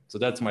anyway. So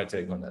that's my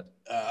take on that.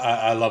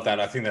 I love that.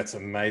 I think that's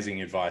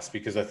amazing advice,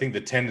 because I think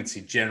the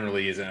tendency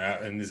generally is,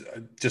 and this,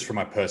 just from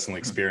my personal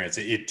experience,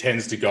 it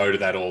tends to go to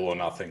that all or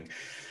nothing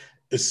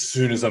as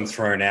soon as I'm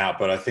thrown out.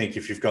 But I think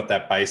if you've got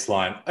that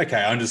baseline,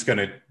 okay, I'm just going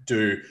to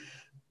do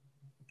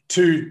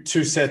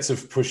two sets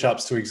of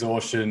push-ups to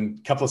exhaustion,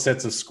 a couple of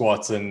sets of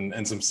squats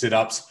and some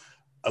sit-ups,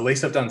 at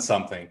least I've done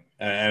something.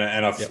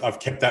 And I've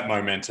kept that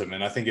momentum.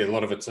 And I think a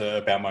lot of it's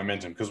about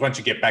momentum, because once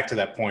you get back to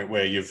that point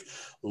where you've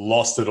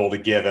lost it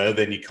altogether,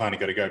 then you kind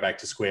of got to go back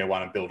to square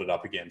one and build it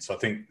up again. So I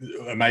think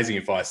amazing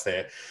advice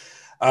there.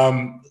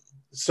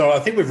 So I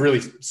think we've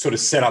really sort of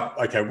set up,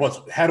 okay,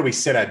 how do we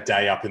set our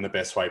day up in the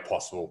best way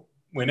possible?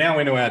 We're now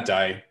into our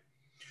day.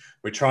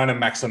 We're trying to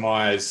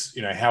maximize,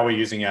 how we're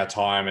using our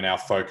time and our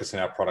focus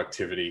and our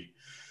productivity.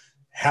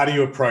 How do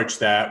you approach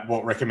that?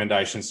 What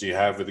recommendations do you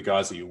have with the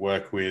guys that you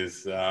work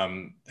with?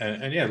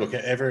 And yeah, look,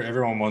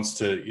 everyone wants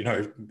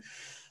to,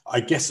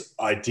 I guess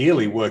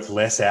ideally work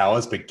less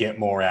hours, but get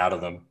more out of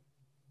them.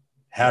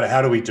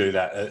 How do we do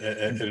that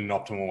in an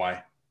optimal way?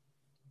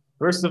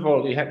 First of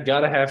all, you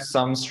got to have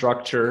some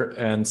structure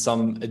and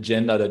some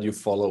agenda that you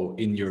follow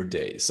in your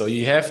day. So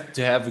you have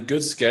to have a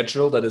good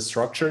schedule that is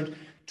structured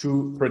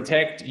to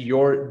protect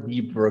your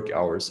deep work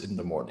hours in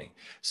the morning.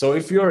 So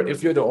if you're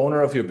the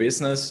owner of your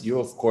business, you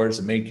of course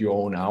make your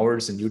own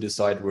hours and you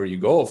decide where you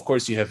go. Of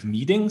course, you have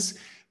meetings,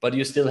 but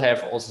you still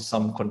have also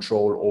some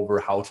control over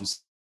how to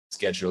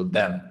schedule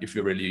them if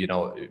you really,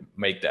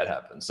 make that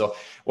happen. So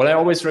what I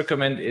always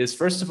recommend is,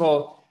 first of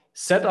all,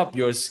 set up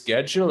your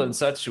schedule in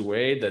such a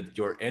way that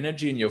your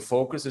energy and your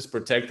focus is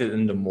protected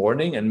in the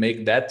morning, and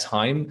make that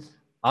time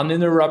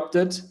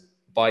uninterrupted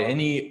by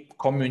any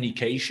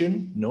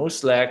communication, no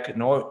Slack,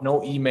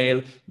 no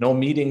email, no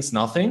meetings,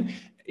 nothing.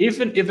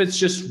 Even if it's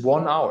just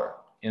 1 hour,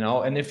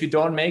 and if you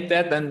don't make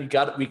that, then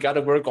we got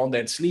to work on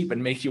that sleep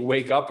and make you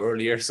wake up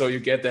earlier so you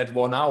get that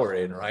 1 hour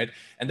in, right?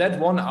 And that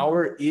 1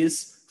 hour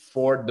is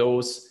for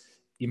those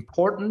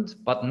important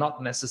but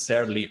not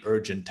necessarily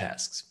urgent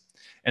tasks.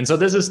 And so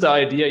this is the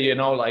idea,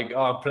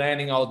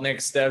 planning out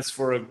next steps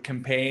for a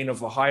campaign of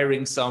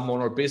hiring someone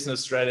or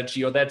business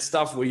strategy or that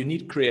stuff where you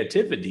need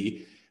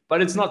creativity,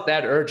 but it's not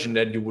that urgent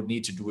that you would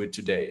need to do it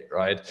today,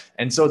 right?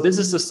 And so this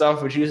is the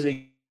stuff which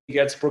usually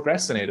gets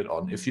procrastinated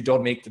on if you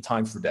don't make the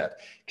time for that.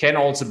 Can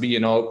also be,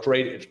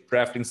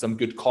 crafting some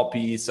good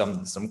copy,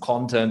 some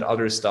content,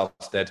 other stuff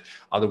that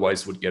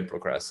otherwise would get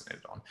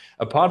procrastinated on.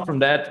 Apart from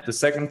that, the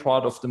second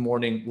part of the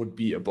morning would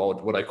be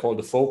about what I call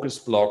the focus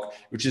block,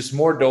 which is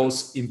more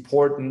those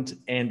important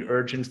and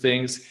urgent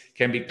things.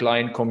 Can be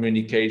client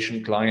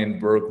communication,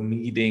 client work,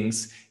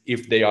 meetings,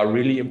 if they are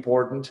really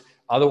important.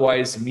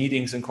 Otherwise,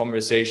 meetings and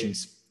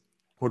conversations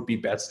would be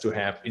best to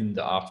have in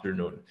the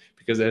afternoon,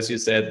 because as you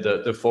said,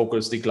 the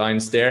focus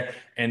declines there.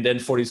 And then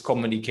for these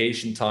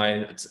communication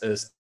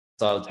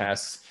style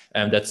tasks,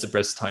 and that's the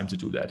best time to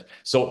do that.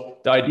 So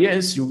the idea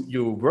is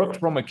you work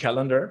from a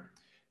calendar,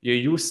 you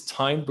use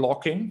time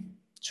blocking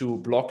to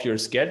block your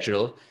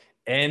schedule,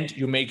 and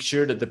you make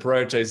sure that the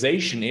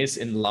prioritization is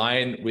in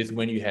line with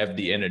when you have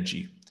the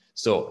energy.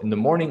 So in the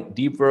morning,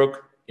 deep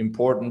work,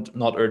 important,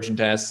 not urgent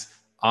tasks.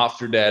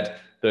 After that,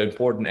 the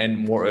important and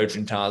more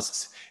urgent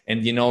tasks.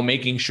 And,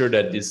 making sure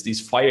that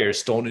these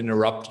fires don't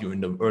interrupt you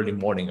in the early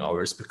morning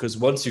hours, because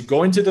once you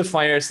go into the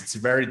fires, it's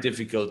very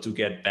difficult to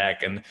get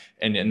back and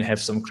have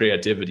some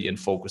creativity and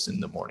focus in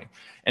the morning.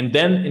 And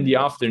then in the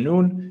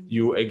afternoon,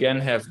 you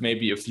again have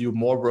maybe a few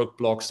more work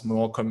blocks,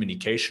 more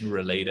communication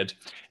related.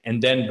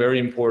 And then very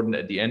important,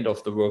 at the end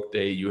of the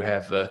workday, you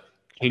have a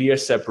clear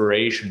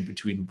separation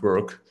between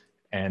work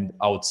and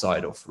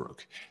outside of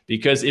work.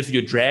 Because if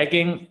you're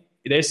dragging,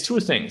 there's two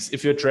things.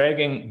 If you're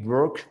dragging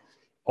work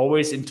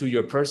always into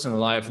your personal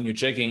life and you're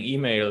checking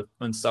email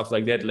and stuff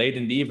like that late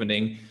in the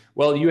evening,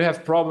 well, you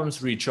have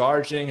problems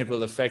recharging. It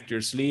will affect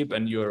your sleep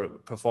and your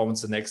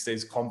performance the next day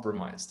is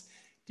compromised.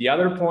 The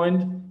other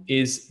point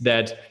is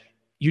that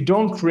you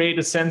don't create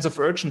a sense of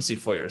urgency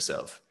for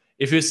yourself.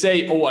 If you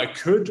say, I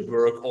could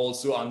work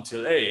also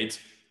until 8,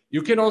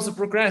 you can also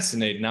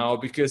procrastinate now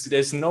because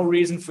there's no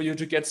reason for you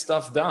to get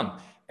stuff done.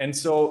 And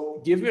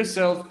so give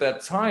yourself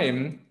that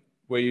time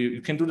where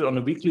you can do that on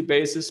a weekly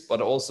basis,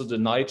 but also the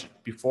night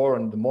before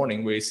and the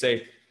morning where you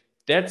say,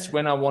 that's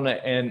when I want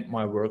to end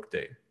my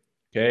workday.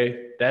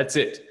 Okay, that's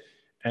it.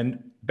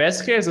 And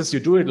best case is you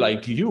do it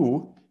like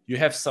you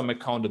have some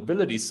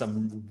accountability,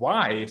 some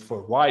why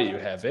you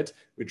have it,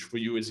 which for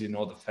you is,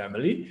 the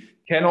family.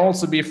 Can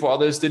also be for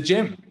others, the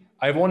gym.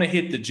 I want to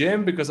hit the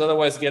gym because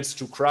otherwise it gets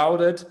too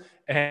crowded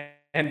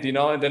and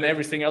then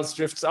everything else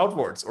drifts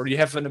outwards. Or you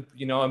have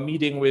a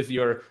meeting with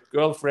your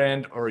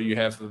girlfriend, or you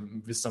have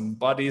with some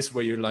buddies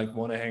where you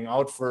want to hang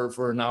out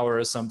for an hour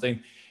or something.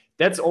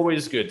 That's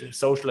always good,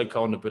 social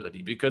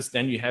accountability, because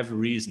then you have a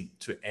reason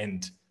to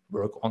end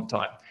work on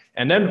time.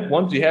 And then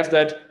once you have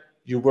that,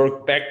 you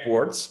work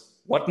backwards.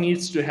 What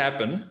needs to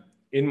happen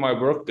in my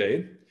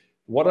workday?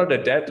 What are the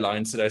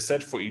deadlines that I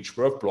set for each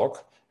work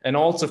block and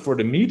also for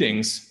the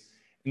meetings?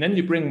 And then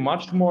you bring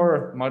much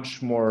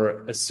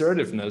more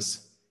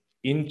assertiveness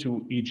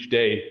into each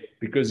day,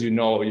 because you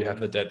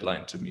have a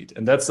deadline to meet.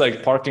 And that's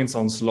like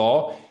Parkinson's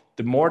law.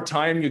 The more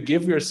time you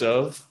give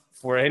yourself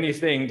for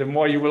anything, the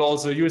more you will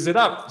also use it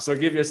up. So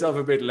give yourself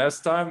a bit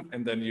less time,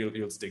 and then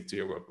you'll stick to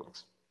your work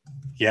blocks.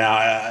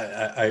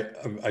 Yeah,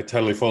 I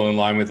totally fall in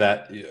line with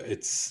that.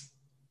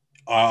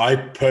 I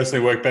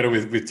personally work better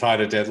with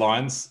tighter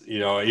deadlines.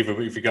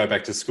 Even if you go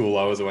back to school,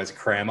 I was always a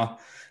crammer.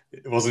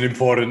 It wasn't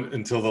important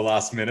until the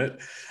last minute.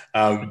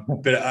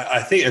 But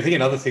I think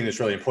another thing that's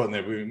really important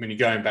there, when you're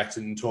going back to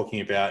and talking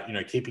about,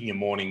 keeping your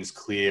mornings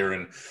clear,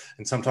 and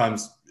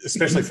sometimes,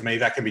 especially for me,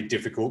 that can be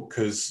difficult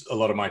because a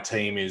lot of my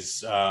team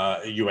is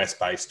US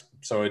based.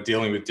 So we're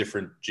dealing with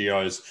different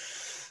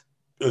geos.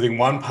 I think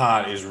one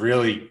part is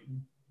really,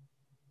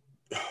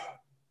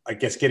 I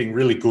guess, getting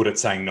really good at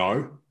saying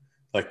no.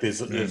 Like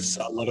there's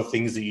a lot of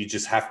things that you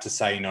just have to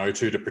say no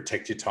to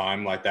protect your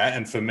time like that.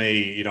 And for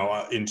me,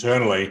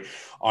 internally,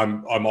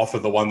 I'm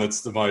often the one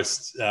that's the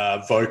most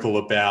vocal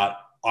about,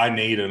 I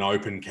need an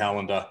open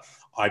calendar.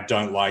 I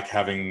don't like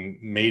having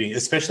meetings,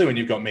 especially when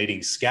you've got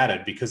meetings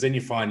scattered, because then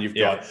you find you've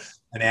got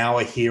an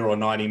hour here or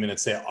 90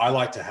 minutes there. I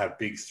like to have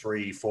big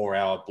 3-4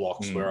 hour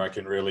blocks where I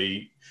can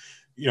really,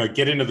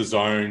 get into the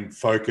zone,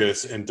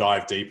 focus and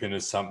dive deep into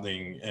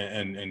something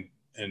and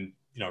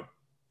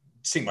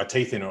sink my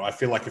teeth in it. I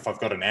feel like if I've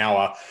got an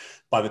hour,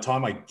 by the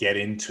time I get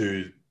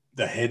into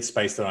the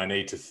headspace that I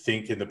need to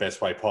think in the best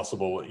way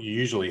possible, you're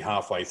usually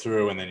halfway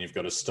through and then you've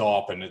got to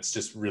stop, and it's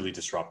just really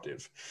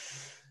disruptive.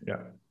 Yeah.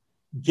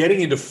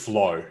 Getting into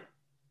flow.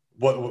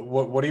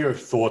 What are your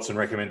thoughts and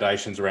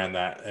recommendations around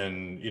that,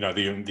 and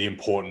the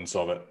importance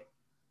of it?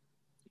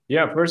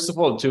 Yeah, first of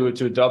all,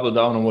 to double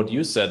down on what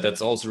you said, that's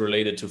also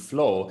related to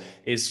flow,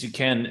 is you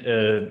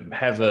can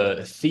have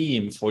a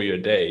theme for your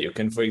day. You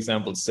can, for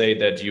example, say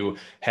that you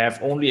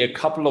have only a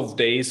couple of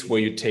days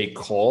where you take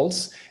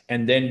calls,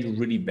 and then you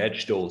really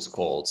batch those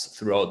calls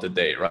throughout the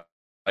day, right?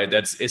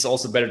 It's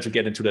also better to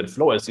get into that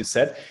flow, as you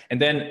said. And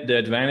then the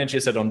advantage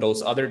is that on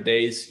those other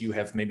days, you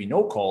have maybe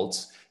no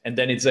calls, and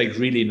then it's like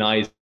really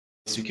nice.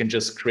 You can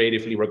just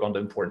creatively work on the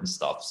important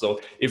stuff. So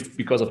if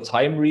because of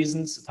time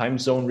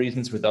zone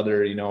reasons with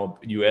other,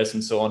 US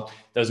and so on,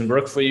 doesn't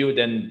work for you,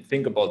 then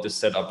think about this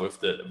setup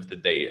with the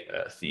day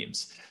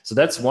themes. So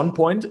that's one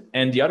point.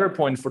 And the other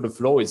point for the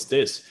flow is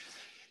this.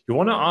 You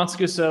want to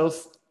ask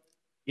yourself,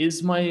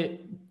 is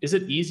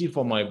it easy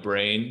for my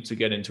brain to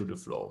get into the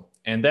flow?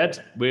 And that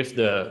with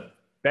the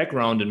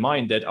background in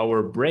mind that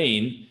our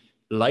brain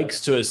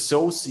likes to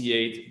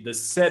associate the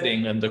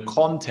setting and the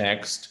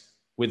context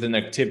with an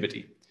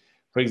activity.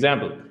 For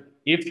example,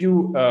 if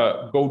you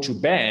go to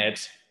bed,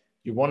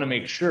 you want to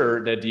make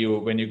sure that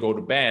when you go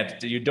to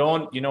bed,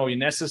 you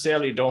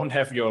necessarily don't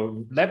have your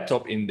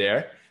laptop in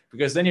there,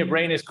 because then your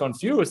brain is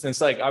confused. And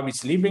it's like, are we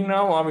sleeping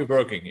now or are we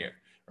working here?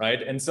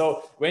 Right. And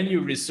so when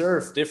you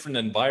reserve different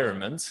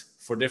environments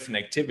for different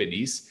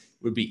activities,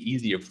 it will be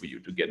easier for you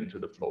to get into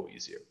the flow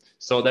easier.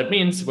 So that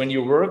means when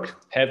you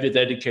work, have a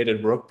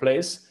dedicated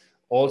workplace.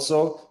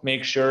 Also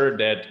make sure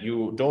that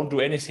you don't do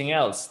anything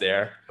else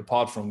there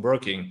apart from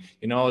working.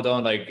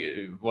 Don't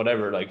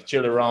like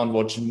chill around,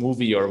 watch a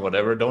movie or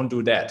whatever. Don't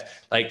do that.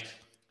 Like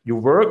you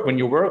work, when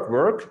you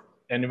work.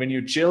 And when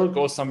you chill,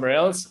 go somewhere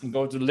else and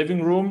go to the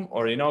living room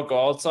or,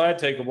 go outside,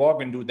 take a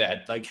walk and do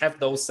that. Like have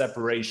those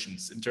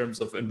separations in terms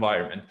of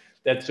environment.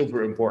 That's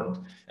super important.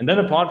 And then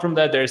apart from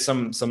that, there's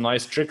some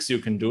nice tricks you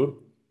can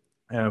do.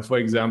 For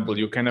example,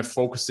 you kind of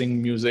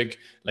focusing music,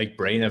 like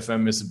Brain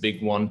FM is a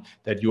big one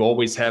that you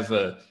always have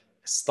a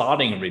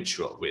starting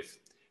ritual with.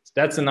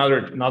 That's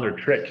another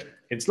trick.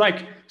 It's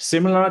like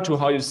similar to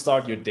how you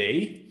start your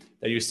day,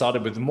 that you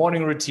started with the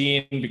morning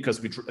routine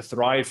because we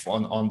thrive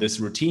on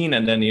this routine.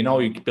 And then,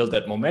 you build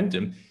that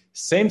momentum.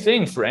 Same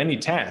thing for any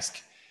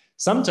task.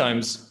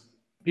 Sometimes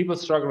people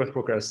struggle with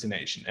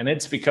procrastination, and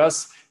it's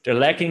because they're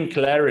lacking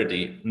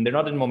clarity and they're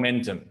not in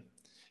momentum.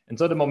 And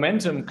so the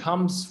momentum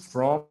comes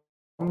from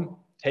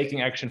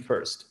taking action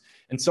first.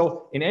 And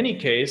so in any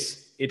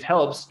case, it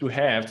helps to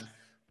have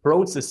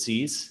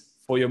processes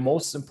for your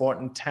most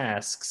important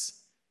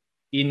tasks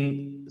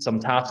in some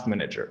task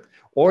manager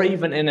or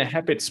even in a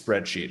habit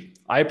spreadsheet.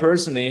 I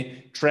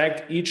personally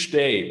track each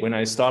day when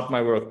I start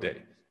my workday.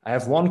 I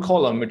have one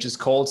column which is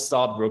called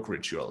Start Work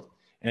Ritual,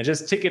 and I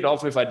just tick it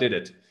off if I did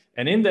it.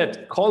 And in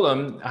that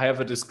column, I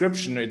have a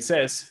description. It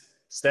says,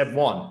 step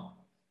 1,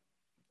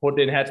 put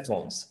in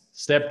headphones.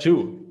 Step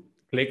 2,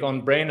 click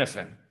on Brain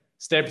FM.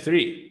 Step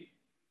 3,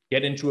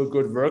 get into a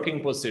good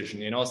working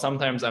position.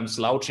 Sometimes I'm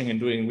slouching and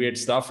doing weird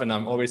stuff, and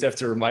I always have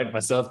to remind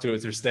myself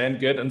to stand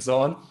good and so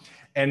on.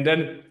 And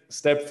then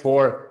step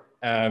 4,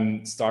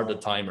 start a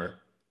timer.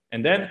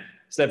 And then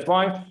step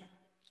 5,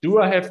 do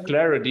I have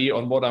clarity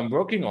on what I'm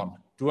working on?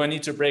 Do I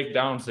need to break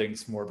down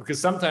things more? Because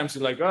sometimes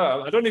you're like,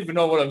 I don't even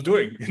know what I'm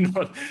doing.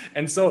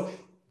 And so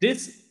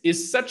this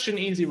is such an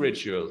easy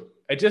ritual.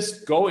 I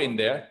just go in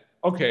there.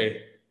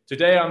 Okay,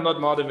 today I'm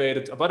not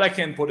motivated, but I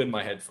can put in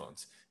my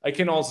headphones. I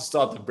can also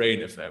start the Brain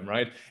FM,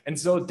 right? And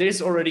so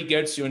this already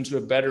gets you into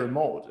a better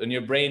mode, and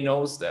your brain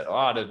knows that,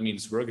 that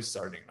means work is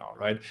starting now,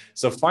 right?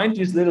 So find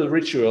these little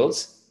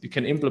rituals you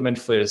can implement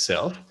for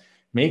yourself,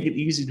 make it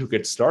easy to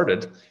get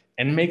started,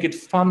 and make it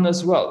fun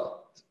as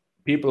well.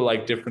 People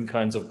like different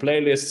kinds of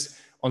playlists.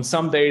 On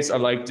some days, I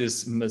like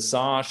this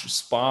massage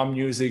spa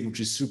music, which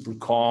is super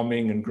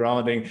calming and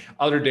grounding.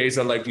 Other days,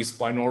 I like these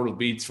binaural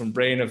beats from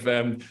Brain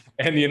FM.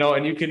 And,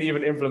 and you can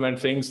even implement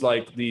things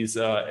like these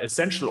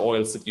essential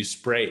oils that you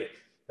spray.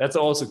 That's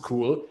also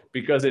cool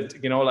because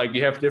it,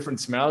 you have different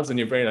smells and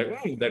your brain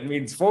like, that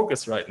means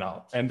focus right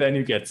now. And then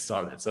you get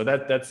started. So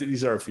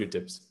these are a few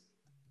tips.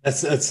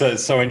 That's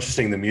so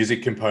interesting, the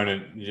music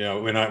component.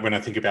 When I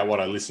think about what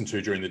I listen to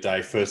during the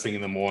day, first thing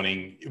in the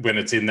morning, when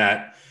it's in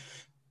that,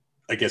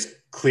 I guess,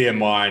 clear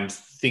mind,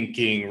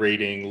 thinking,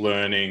 reading,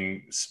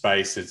 learning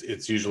space,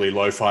 it's usually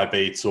lo-fi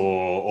beats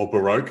or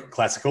Baroque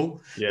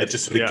classical. It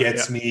just sort of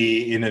gets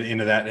me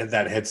into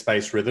that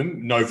headspace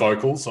rhythm. No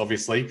vocals,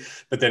 obviously,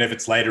 but then if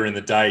it's later in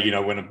the day,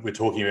 when we're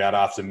talking about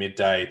after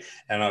midday,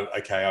 and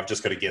I've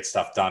just got to get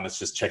stuff done. It's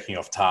just checking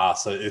off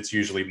tasks. So it's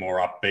usually more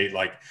upbeat,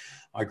 like.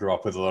 I grew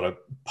up with a lot of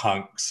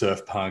punk,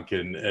 surf punk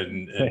and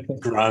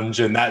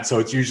grunge and that. So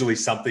it's usually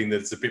something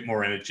that's a bit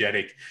more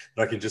energetic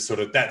that I can just sort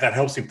of, that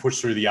helps me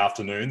push through the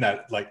afternoon,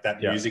 that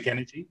music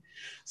energy.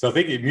 So I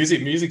think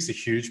music's a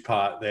huge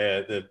part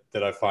there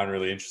that I find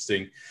really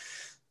interesting.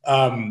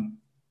 There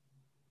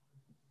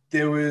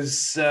was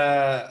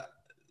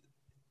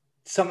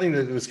something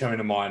that was coming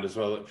to mind as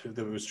well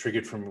that was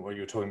triggered from what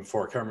you were talking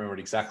before. I can't remember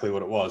exactly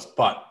what it was,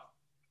 but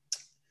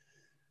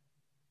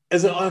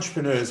as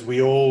entrepreneurs,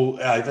 we all,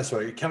 that's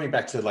right, coming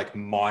back to like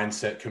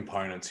mindset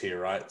components here,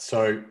 right?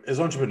 So as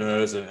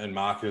entrepreneurs and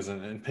marketers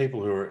and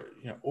people who are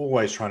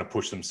always trying to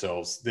push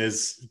themselves,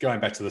 there's, going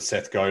back to the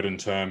Seth Godin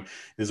term,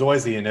 there's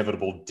always the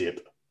inevitable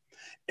dip.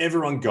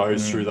 Everyone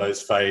goes through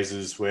those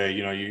phases where,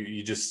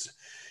 you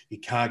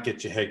can't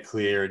get your head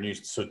clear, and you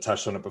sort of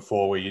touched on it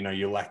before where,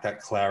 you lack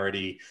that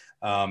clarity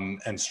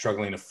and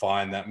struggling to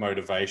find that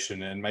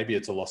motivation. And maybe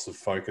it's a loss of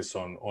focus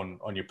on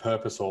your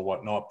purpose or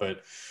whatnot,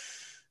 but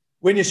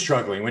when you're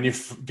struggling, when you're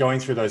going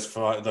through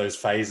those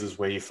phases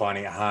where you're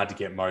finding it hard to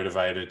get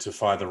motivated, to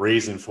find the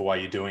reason for why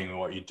you're doing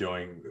what you're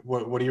doing,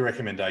 what are your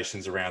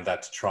recommendations around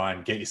that to try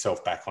and get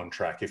yourself back on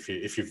track if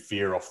you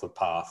veer off the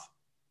path?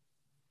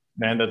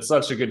 Man, that's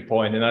such a good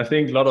point. And I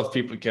think a lot of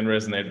people can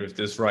resonate with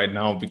this right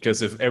now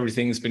because of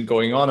everything's been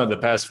going on in the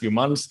past few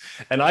months.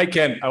 And I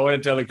want to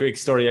tell a quick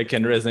story. I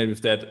can resonate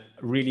with that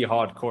really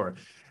hardcore.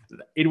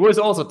 It was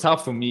also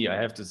tough for me, I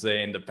have to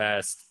say, in the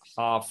past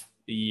half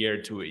a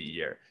year to a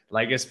year.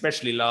 Like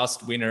especially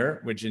last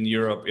winter, which in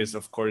Europe is,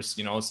 of course,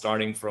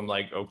 starting from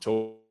like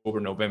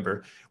October,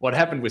 November. What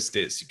happened was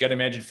this. You got to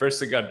imagine,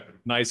 first I got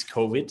nice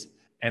COVID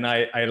and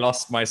I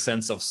lost my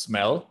sense of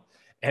smell.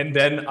 And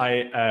then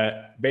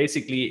I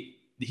basically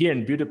here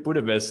in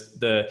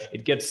Budapest,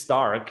 it gets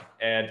dark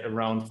at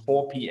around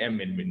 4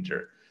 p.m. in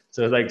winter.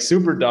 So it's like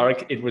super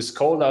dark. It was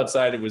cold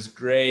outside. It was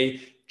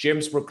gray.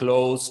 Gyms were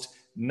closed.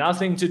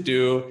 Nothing to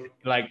do.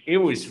 Like it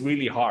was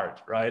really hard,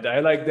 right?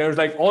 There's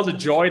like all the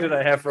joy that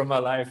I have from my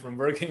life, from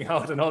working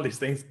out and all these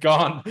things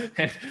gone.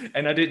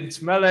 And I didn't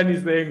smell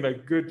anything.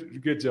 Like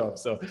good job.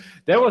 So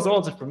that was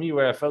also for me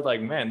where I felt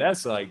like, man,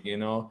 that's like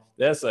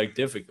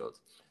difficult.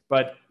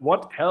 But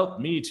what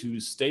helped me to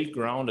stay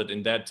grounded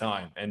in that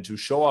time and to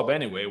show up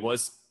anyway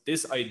was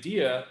this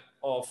idea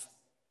of,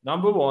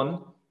 number one,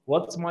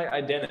 what's my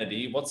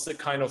identity? What's the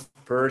kind of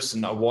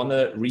person I want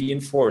to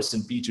reinforce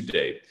and be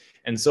today?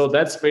 And so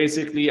that's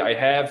basically, I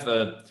have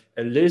a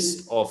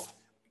list of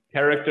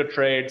character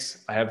traits.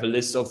 I have a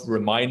list of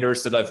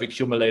reminders that I've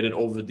accumulated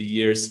over the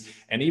years,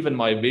 and even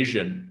my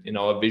vision,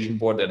 a vision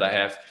board that I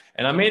have.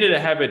 And I made it a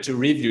habit to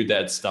review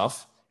that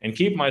stuff and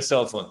keep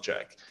myself on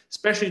track.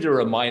 Especially the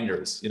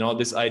reminders,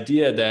 this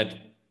idea that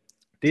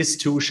this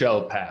too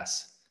shall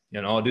pass,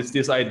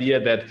 this idea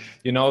that,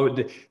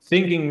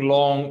 thinking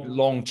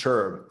long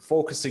term,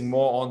 focusing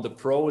more on the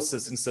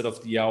process instead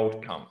of the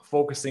outcome,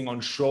 focusing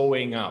on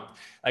showing up.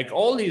 Like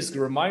all these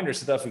reminders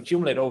that I've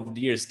accumulated over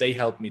the years, they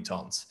help me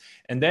tons.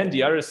 And then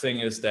the other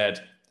thing is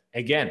that,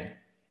 again,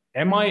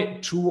 am I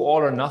too all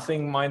or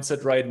nothing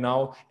mindset right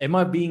now? Am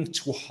I being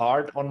too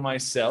hard on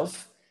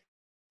myself?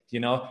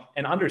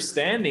 And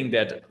understanding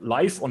that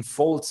life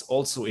unfolds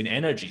also in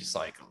energy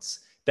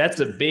cycles.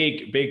 That's a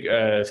big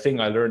thing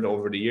I learned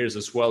over the years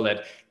as well,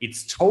 that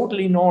it's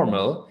totally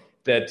normal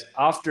that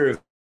after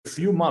a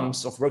few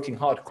months of working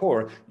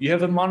hardcore, you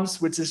have a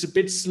month which is a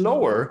bit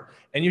slower,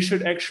 and you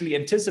should actually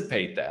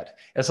anticipate that.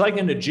 It's like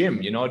in the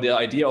gym, the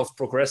idea of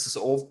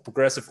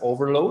progressive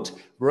overload,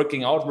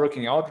 working out,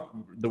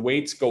 the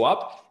weights go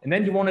up, and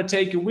then you want to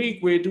take a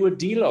week where you do a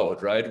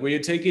deload, right? Where you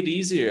take it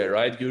easier,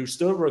 right? You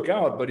still work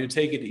out, but you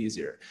take it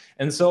easier.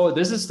 And so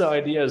this is the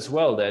idea as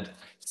well, that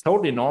it's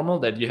totally normal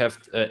that you have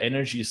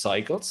energy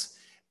cycles,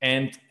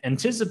 and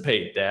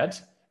anticipate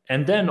that.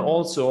 And then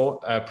also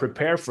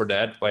prepare for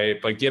that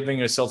by giving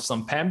yourself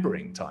some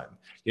pampering time,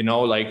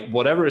 like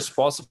whatever is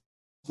possible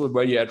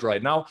where you're at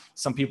right now.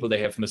 Some people, they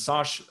have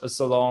massage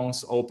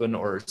salons open,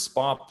 or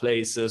spa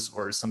places,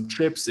 or some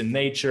trips in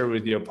nature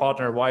with your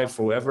partner, wife,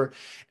 whoever.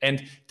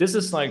 And this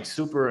is like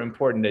super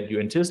important that you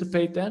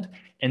anticipate that,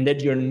 and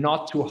that you're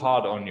not too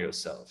hard on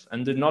yourself.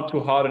 And the not too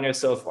hard on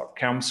yourself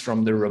comes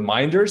from the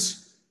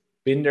reminders.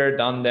 Been there,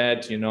 done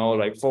that,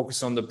 like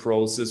focus on the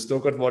process.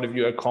 Look at what have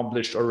you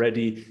accomplished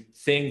already.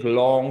 Think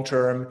long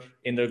term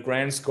in the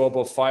grand scope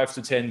of 5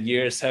 to 10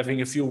 years.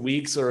 Having a few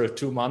weeks or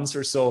 2 months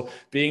or so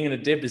being in a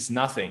dip is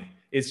nothing.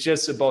 It's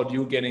just about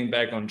you getting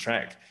back on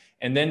track.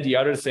 And then the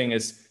other thing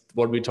is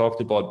what we talked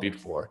about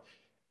before,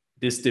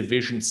 this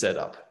division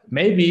setup.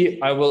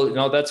 Maybe I will,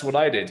 that's what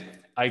I did.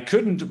 I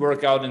couldn't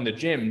work out in the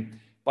gym,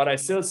 but I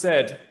still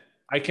said,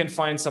 I can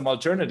find some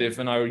alternative.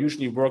 And I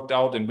usually worked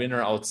out in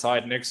winter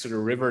outside next to the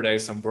river.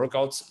 There's some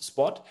workout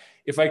spot.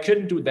 If I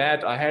couldn't do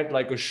that, I had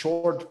like a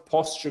short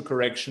posture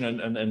correction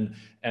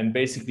and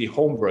basically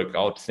home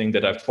workout thing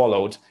that I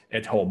followed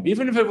at home,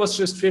 even if it was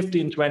just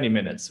 15, 20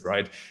 minutes,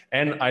 right?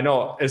 And I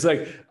know it's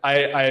like,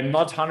 I'm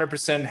not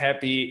 100%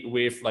 happy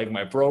with like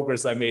my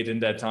progress I made in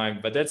that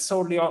time, but that's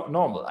totally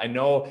normal. I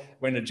know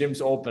when the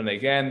gym's open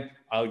again,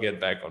 I'll get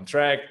back on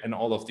track, and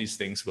all of these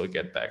things will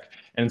get back.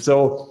 And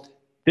so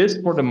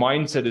this for the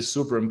mindset is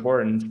super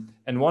important.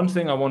 And one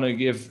thing I want to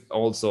give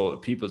also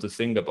people to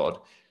think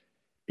about,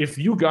 if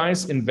you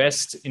guys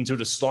invest into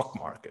the stock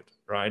market,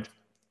 right?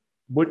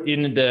 But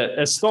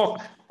a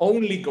stock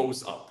only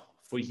goes up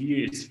for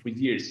years,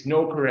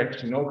 no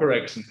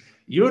correction.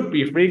 You'd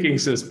be freaking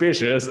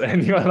suspicious,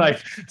 and you're like,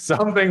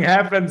 something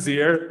happens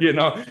here,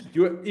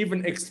 you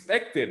even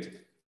expect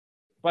it.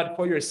 But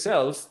for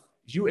yourself,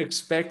 you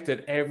expect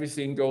that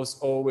everything goes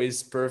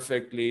always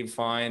perfectly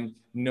fine,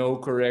 no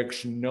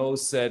correction, no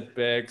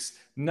setbacks,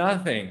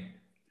 nothing.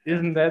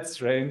 Isn't that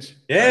strange?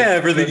 Yeah,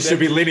 everything should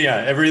be linear.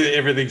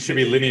 Everything should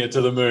be linear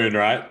to the moon,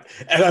 right?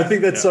 And I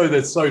think that's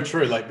so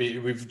true. Like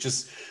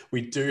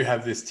we do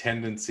have this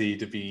tendency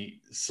to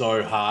be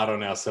so hard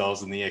on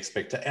ourselves and the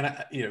expectation.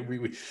 And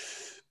we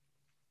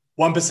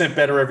 1%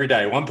 better every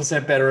day,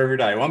 1% better every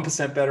day,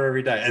 1% better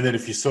every day. And then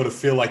if you sort of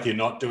feel like you're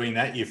not doing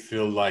that, you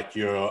feel like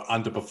you're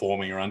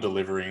underperforming or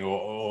underdelivering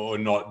or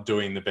not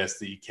doing the best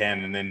that you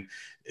can. And then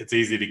it's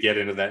easy to get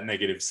into that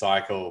negative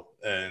cycle,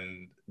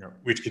 and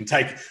which can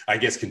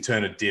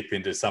turn a dip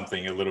into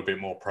something a little bit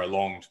more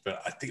prolonged.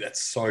 But I think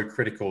that's so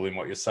critical in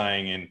what you're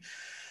saying. And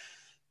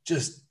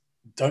just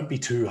don't be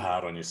too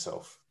hard on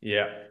yourself.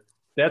 Yeah.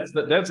 A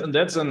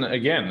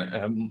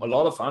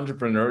lot of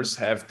entrepreneurs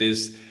have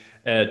this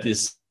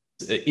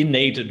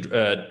innate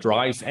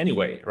drive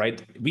anyway,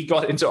 right? We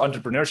got into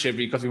entrepreneurship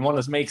because we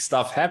want to make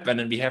stuff happen,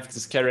 and we have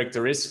this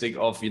characteristic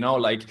of,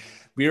 like,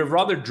 we're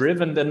rather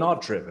driven than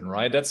not driven,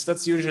 right?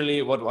 That's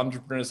usually what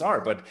entrepreneurs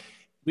are, but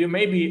we're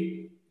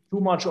maybe too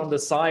much on the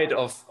side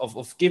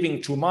of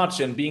giving too much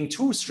and being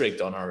too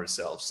strict on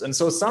ourselves. And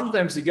so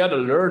sometimes you got to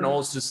learn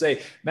also to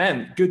say,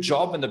 man, good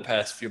job in the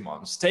past few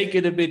months. Take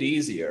it a bit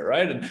easier,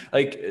 right? And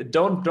like,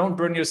 don't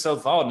burn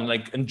yourself out, and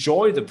like,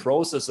 enjoy the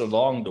process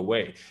along the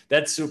way.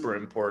 That's super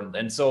important.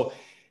 And so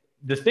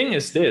the thing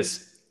is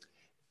this,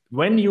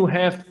 when you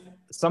have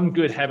some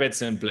good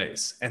habits in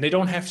place, and they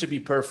don't have to be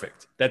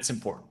perfect, that's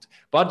important,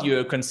 but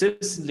you're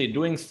consistently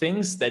doing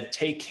things that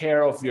take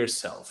care of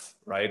yourself,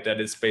 right? That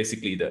is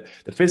basically the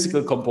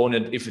physical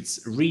component. If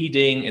it's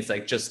reading, it's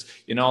like just,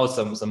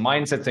 some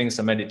mindset things,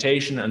 some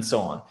meditation, and so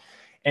on.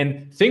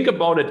 And think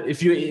about it,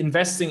 if you're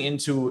investing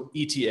into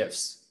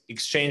ETFs,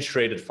 exchange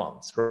traded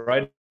funds,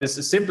 right? This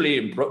is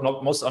simply,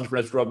 most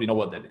entrepreneurs probably know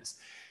what that is.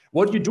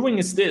 What you're doing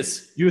is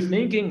this, you're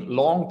thinking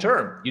long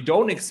term. You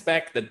don't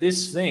expect that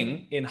this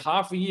thing in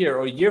half a year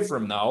or a year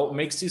from now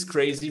makes these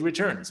crazy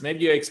returns.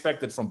 Maybe you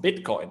expect it from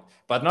Bitcoin,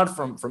 but not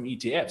from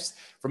ETFs.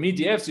 From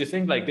ETFs, you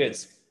think like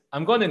this,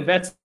 I'm going to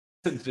invest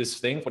in this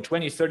thing for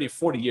 20, 30,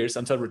 40 years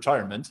until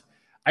retirement.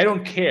 I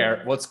don't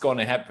care what's going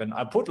to happen.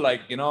 I put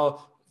like,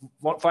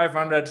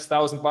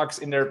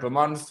 $500,000 in there per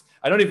month.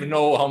 I don't even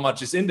know how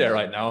much is in there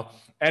right now.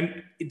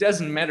 And it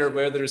doesn't matter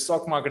whether the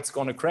stock market's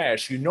going to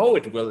crash.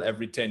 It will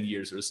every 10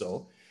 years or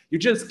so. You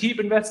just keep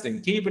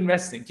investing,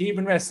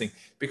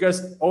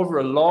 because over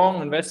a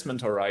long investment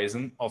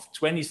horizon of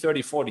 20,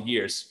 30, 40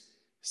 years,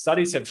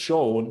 studies have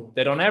shown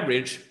that on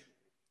average,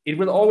 it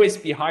will always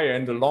be higher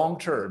in the long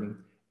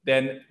term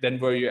than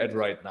where you're at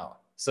right now.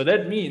 So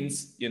that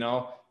means,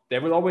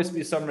 there will always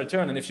be some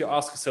return. And if you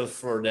ask yourself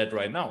for that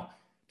right now,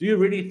 do you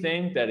really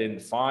think that in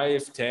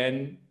 5,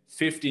 10,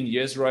 15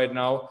 years right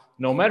now,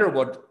 no matter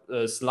what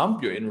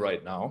slump you're in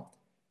right now,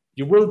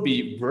 you will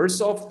be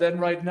worse off than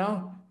right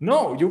now?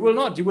 No, you will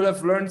not. You will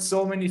have learned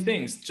so many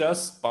things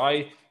just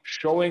by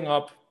showing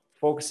up,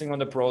 focusing on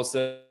the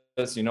process,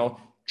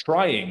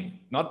 trying,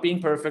 not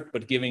being perfect,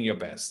 but giving your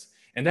best.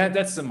 And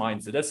that's the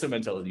mindset, that's the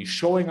mentality,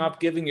 showing up,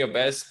 giving your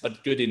best,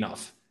 but good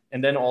enough.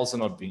 And then also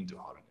not being too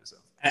hard on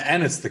yourself.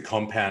 And it's the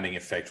compounding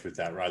effect with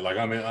that, right? Like,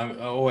 I mean,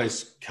 I'm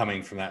always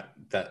coming from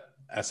that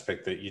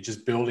aspect that you're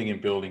just building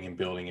and building and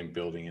building and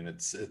building. And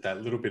it's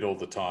that little bit all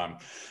the time.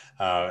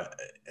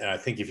 And I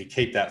think if you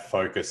keep that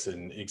focus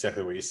and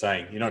exactly what you're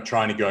saying, you're not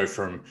trying to go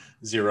from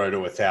 0 to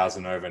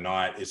 1,000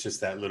 overnight. It's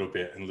just that little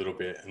bit and little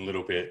bit and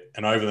little bit.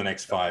 And over the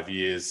next 5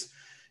 years,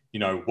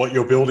 what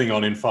you're building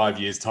on in 5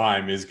 years'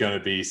 time is going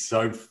to be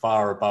so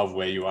far above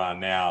where you are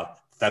now.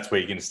 That's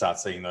where you're going to start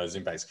seeing those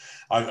impacts.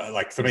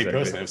 For me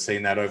personally, I've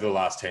seen that over the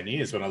last 10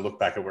 years when I look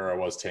back at where I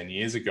was 10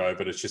 years ago,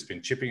 but it's just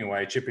been chipping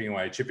away.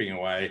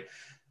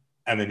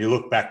 And then you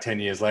look back 10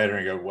 years later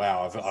and go,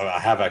 wow, I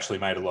have actually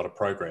made a lot of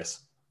progress.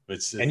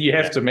 And you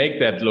have to make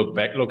that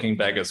looking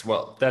back as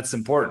well. That's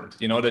important,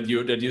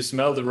 that you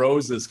smell the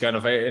roses kind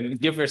of, and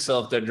give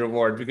yourself that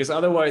reward, because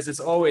otherwise it's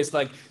always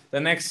like the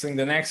next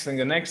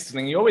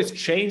thing. You're always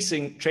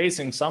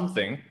chasing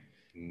something,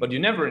 but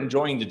you're never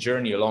enjoying the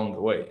journey along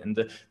the way. And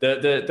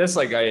that's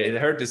like, I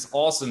heard this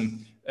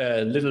awesome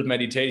little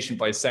meditation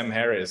by Sam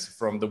Harris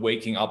from the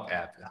Waking Up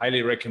app. I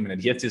highly recommend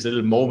it. He has these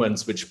little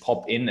moments which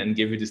pop in and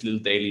give you these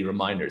little daily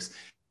reminders.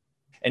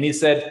 And he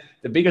said,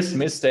 the biggest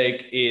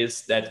mistake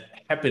is that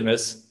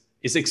happiness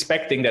is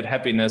expecting that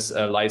happiness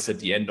lies at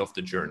the end of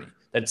the journey,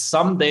 that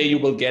someday you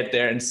will get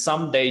there and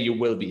someday you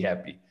will be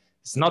happy.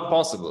 It's not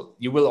possible.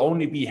 You will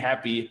only be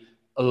happy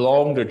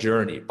along the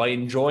journey, by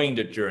enjoying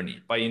the journey,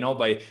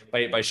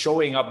 by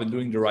showing up and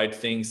doing the right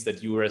things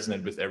that you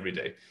resonate with every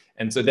day.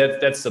 And so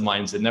that's the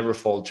mindset. Never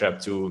fall trap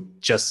to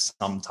just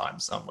sometime,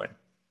 somewhere.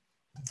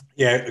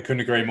 Yeah, I couldn't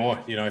agree more.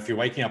 If you're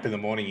waking up in the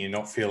morning, you're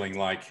not feeling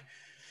like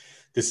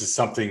this is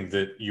something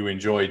that you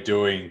enjoy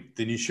doing,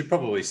 then you should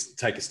probably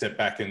take a step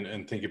back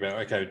and think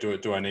about, okay,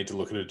 do I need to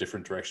look at a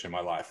different direction in my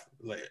life?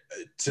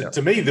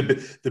 To me,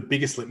 the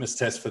biggest litmus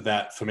test for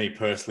that, for me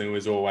personally,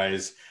 was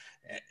always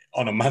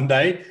on a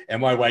Monday,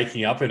 am I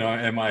waking up and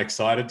am I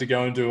excited to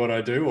go and do what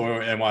I do,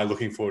 or am I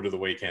looking forward to the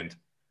weekend?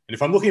 And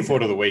if I'm looking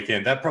forward to the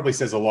weekend, that probably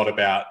says a lot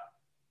about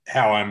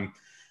how I'm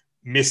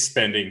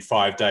misspending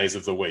 5 days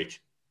of the week.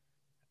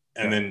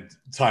 And then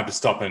time to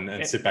stop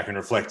and sit back and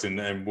reflect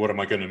and what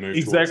am I going to move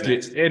towards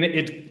next? And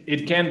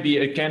it can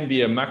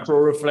be a macro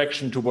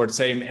reflection towards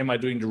saying, am I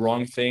doing the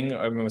wrong thing?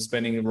 Am I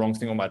spending the wrong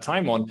thing on my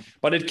time on?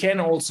 But it can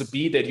also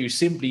be that you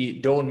simply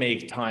don't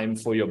make time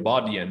for your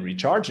body and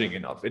recharging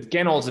enough. It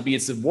can also be,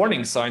 it's a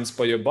warning signs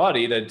for your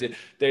body that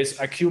there's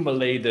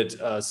accumulated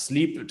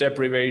sleep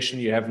deprivation,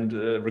 you haven't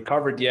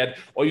recovered yet,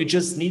 or you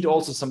just need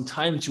also some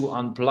time to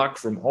unplug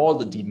from all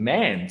the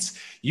demands.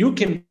 You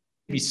can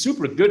be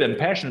super good and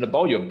passionate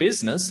about your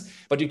business,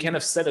 but you kind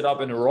of set it up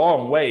in a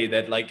wrong way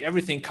that like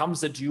everything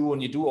comes at you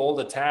and you do all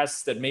the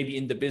tasks that maybe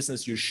in the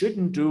business you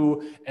shouldn't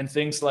do and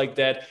things like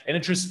that. And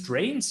it just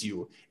drains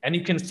you. And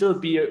you can still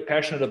be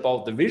passionate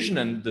about the vision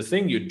and the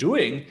thing you're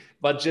doing,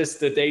 but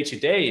just the day to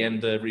day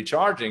and the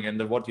recharging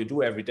and what you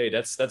do every day,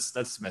 that's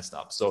messed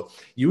up. So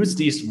use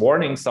these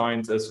warning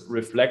signs as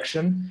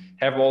reflection.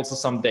 Have also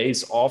some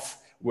days off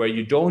where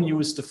you don't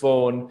use the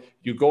phone,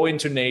 you go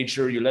into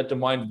nature, you let the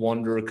mind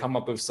wander, come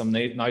up with some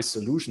nice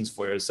solutions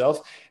for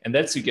yourself. And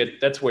that's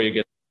where you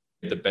get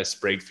the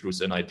best breakthroughs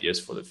and ideas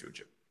for the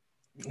future.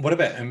 What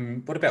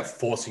about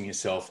forcing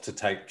yourself to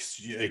take,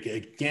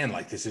 again,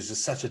 like this is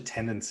just such a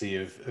tendency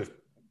of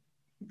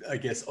I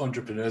guess,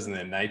 entrepreneurs in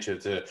their nature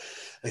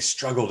they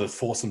struggle to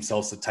force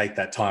themselves to take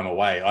that time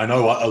away. I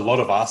know a lot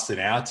of us in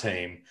our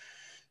team,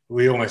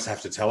 we almost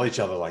have to tell each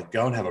other, like,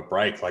 go and have a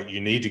break. Like,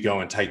 you need to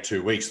go and take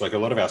 2 weeks. Like a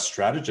lot of our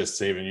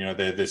strategists, even,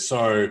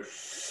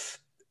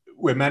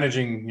 we're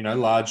managing,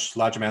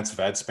 large amounts of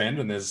ad spend,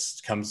 and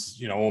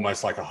comes,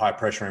 almost like a high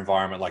pressure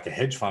environment, like a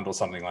hedge fund or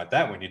something like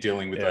that, when you're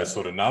dealing with those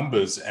sort of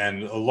numbers.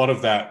 And a lot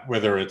of that,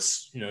 whether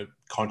it's,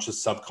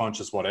 conscious,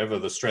 subconscious, whatever,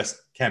 the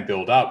stress can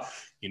build up.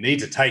 You need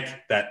to take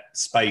that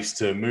space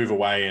to move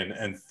away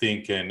and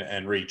think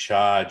and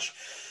recharge.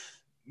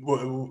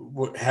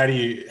 How do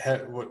you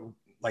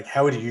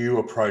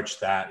approach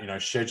that,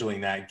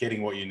 scheduling that,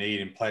 getting what you need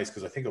in place?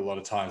 Because I think a lot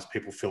of times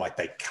people feel like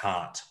they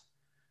can't.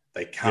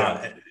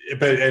 Yeah.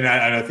 And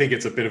I think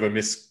it's a bit of a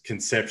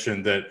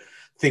misconception that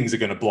things are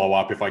going to blow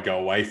up if I go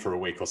away for a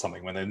week or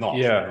something, when they're not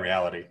in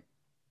reality.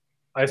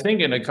 I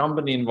think in a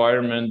company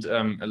environment,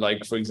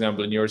 like, for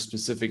example, in your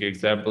specific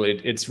example,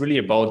 it's really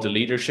about the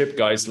leadership,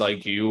 guys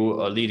like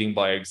you leading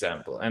by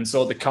example. And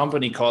so the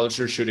company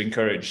culture should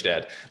encourage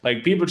that.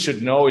 Like, people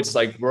should know it's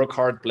like work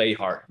hard, play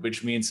hard,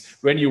 which means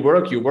when you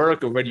work,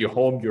 or when you're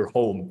home,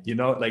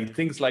 like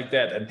things like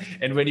that.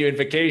 And when you're in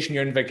vacation,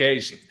 you're in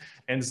vacation.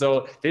 And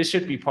so this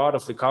should be part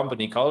of the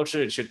company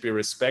culture. It should be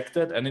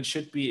respected and it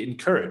should be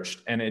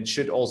encouraged. And it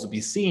should also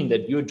be seen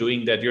that you're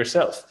doing that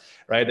yourself,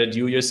 right? That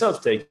you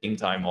yourself taking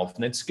time off,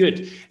 and it's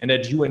good. And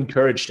that you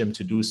encourage them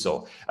to do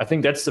so. I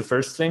think that's the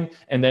first thing.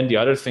 And then the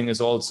other thing is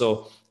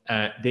also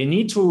they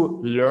need to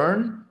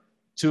learn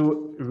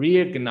to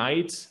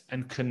reignite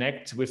and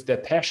connect with their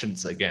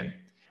passions again.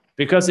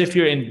 Because if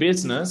you're in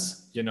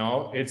business,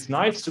 it's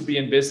nice to be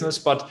in business,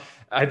 but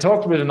I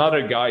talked with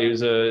another guy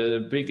who's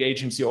a big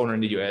agency owner in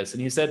the US,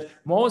 and he said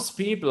most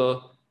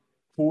people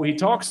who he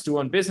talks to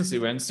on business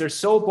events, they're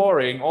so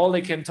boring. All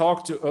they can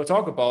talk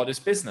about is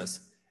business.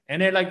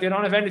 And they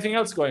don't have anything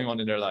else going on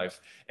in their life.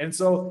 And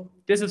so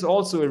this is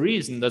also a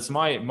reason, that's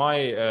my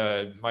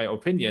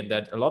opinion,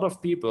 that a lot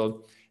of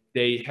people,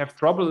 they have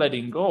trouble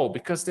letting go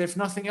because they have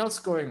nothing else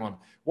going on.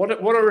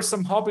 What are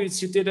some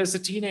hobbies you did as a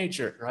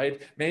teenager,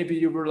 right? Maybe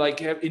you were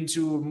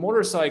into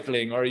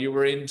motorcycling, or you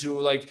were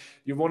into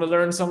you want to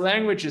learn some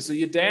languages, so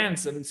you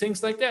dance and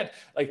things like that.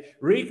 Like,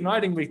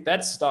 reigniting with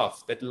that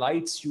stuff that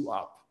lights you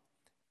up.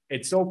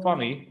 It's so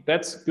funny.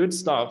 That's good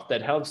stuff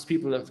that helps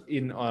people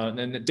on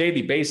a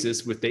daily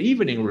basis with the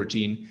evening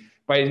routine,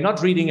 by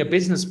not reading a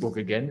business book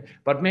again,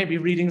 but maybe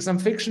reading some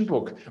fiction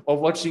book or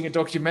watching a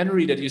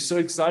documentary that you're so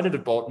excited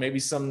about, maybe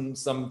some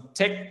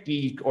tech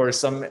geek or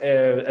some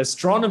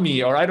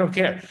astronomy, or I don't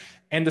care.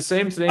 And the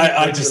same thing.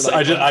 I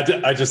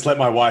just let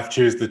my wife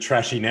choose the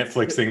trashy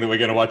Netflix thing that we're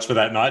going to watch for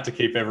that night to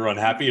keep everyone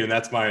happy, and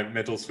that's my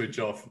mental switch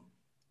off.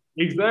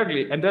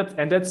 Exactly. And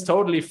that's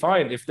totally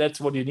fine if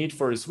that's what you need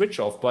for a switch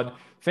off. But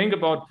think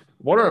about,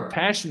 what are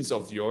passions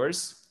of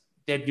yours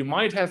that you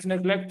might have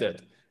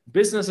neglected?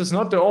 Business is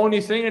not the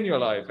only thing in your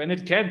life, and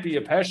it can't be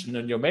a passion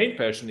and your main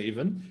passion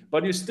even,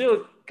 but you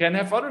still can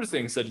have other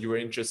things that you were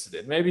interested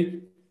in.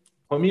 Maybe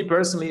for me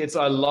personally,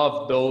 I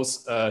love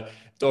those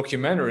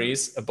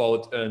documentaries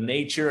about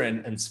nature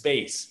and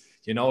space.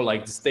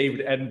 Like this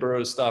David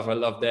Attenborough stuff. I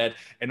love that.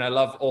 And I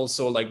love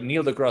also like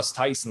Neil deGrasse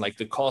Tyson, like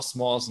the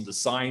cosmos and the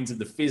science and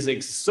the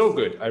physics. So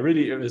good.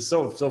 It was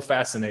so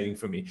fascinating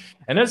for me.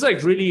 And that's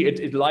really,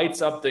 it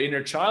lights up the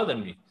inner child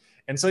in me.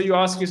 And so you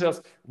ask yourself,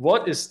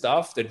 what is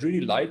stuff that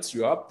really lights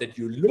you up, that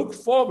you look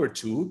forward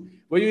to,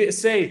 where you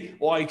say,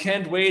 oh, I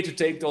can't wait to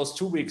take those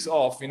 2 weeks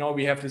off.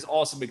 We have this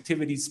awesome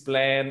activities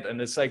planned,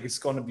 and it's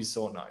going to be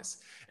so nice.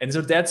 And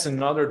so that's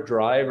another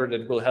driver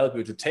that will help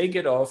you to take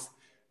it off,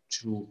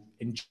 to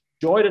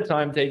enjoy the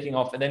time taking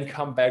off, and then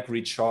come back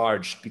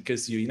recharged,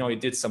 because you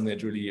did something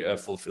that really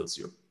fulfills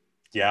you.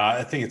 Yeah,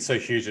 I think it's so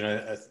huge.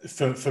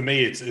 And for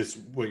me, it's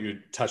what you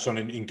touched on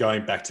in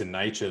going back to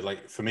nature.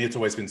 Like, for me, it's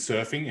always been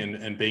surfing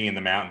and being in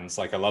the mountains.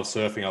 Like, I love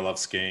surfing, I love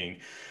skiing.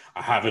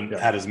 I haven't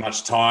had as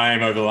much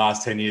time over the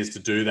last 10 years to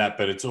do that,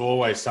 but it's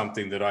always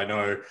something that I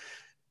know,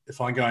 if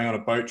I'm going on a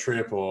boat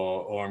trip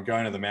or I'm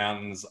going to the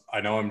mountains,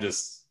 I know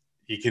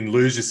you can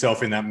lose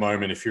yourself in that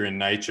moment if you're in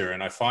nature.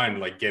 And I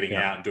find getting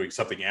out and doing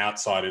something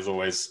outside is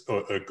always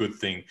a good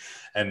thing.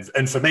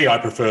 And for me, I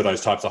prefer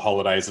those types of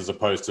holidays as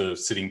opposed to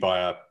sitting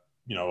by a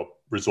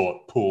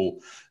resort pool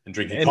and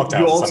drinking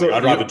cocktails or something.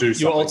 I'd rather do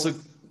something.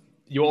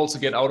 you also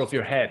get out of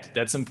your head.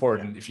 That's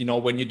important. If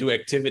when you do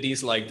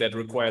activities like that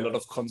require a lot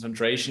of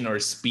concentration or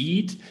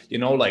speed,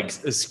 like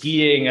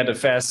skiing at a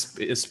fast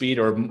speed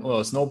or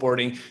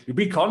snowboarding, you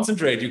be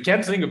concentrated. You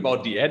can't think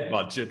about the ad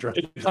budget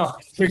right now.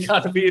 You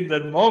got to be in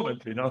that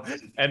moment,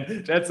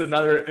 and that's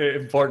another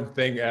important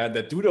thing,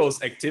 that do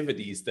those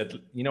activities that,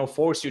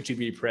 force you to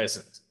be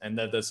present. And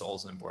that's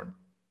also important.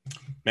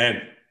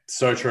 Man,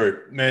 so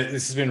true. Man,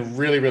 this has been a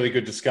really, really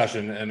good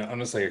discussion. And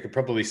honestly, I could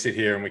probably sit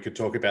here and we could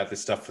talk about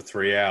this stuff for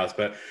 3 hours,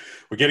 but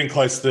we're getting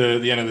close to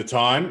the end of the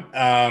time.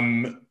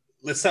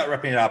 Let's start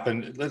wrapping it up,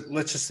 and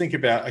let's just think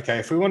about, okay,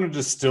 if we wanted to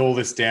distill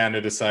this down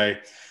to say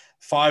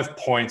 5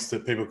 points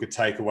that people could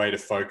take away to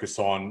focus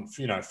on,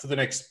 for the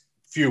next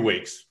few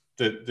weeks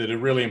that are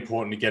really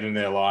important to get in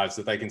their lives,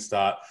 that they can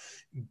start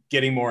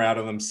getting more out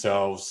of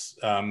themselves,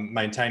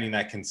 maintaining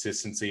that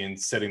consistency and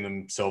setting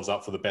themselves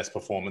up for the best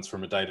performance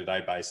from a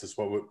day-to-day basis,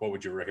 what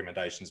would your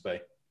recommendations be?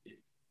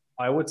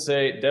 I would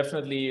say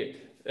definitely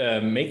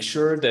make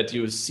sure that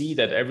you see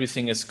that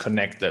everything is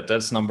connected.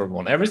 That's number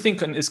one. Everything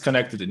is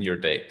connected in your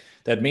day.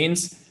 That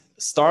means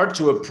start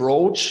to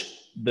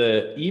approach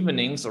the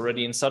evenings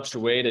already in such a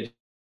way that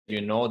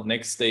the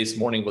next day's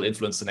morning will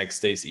influence the next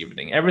day's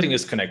evening. Everything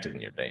is connected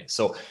in your day.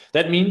 So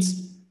that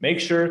means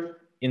make sure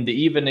in the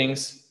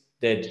evenings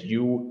that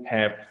you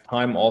have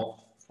time off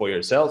for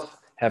yourself,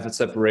 have a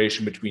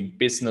separation between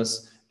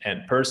business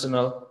and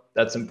personal.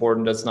 That's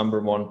important. That's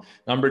number one.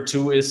 Number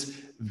two is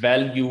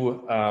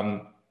value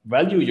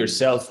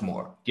yourself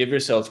more. Give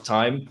yourself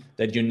time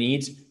that you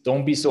need.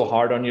 Don't be so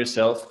hard on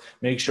yourself.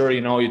 Make sure,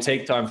 you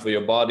take time for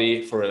your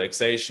body, for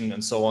relaxation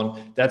and so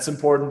on. That's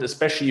important,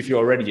 especially if you're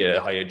already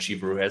a high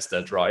achiever who has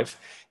that drive.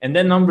 And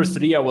then number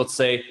three, I would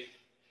say,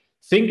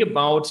 think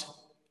about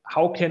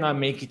how can I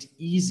make it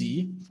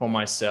easy for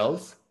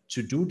myself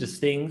to do the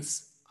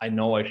things I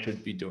know I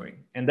should be doing.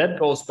 And that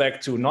goes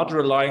back to not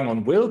relying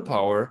on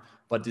willpower,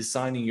 but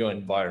designing your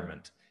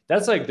environment.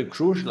 That's like the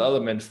crucial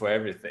element for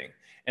everything.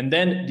 And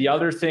then the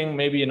other thing,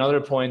 maybe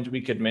another point we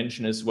could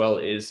mention as well,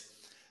 is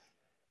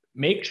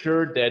make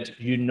sure that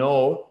you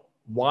know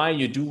why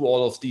you do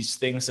all of these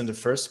things in the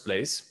first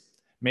place.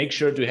 Make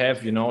sure to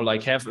have,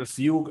 have a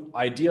few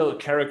ideal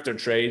character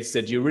traits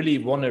that you really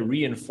want to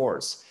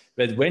reinforce.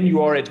 That when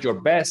you are at your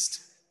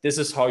best, this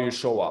is how you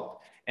show up.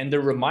 And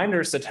the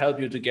reminders that help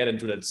you to get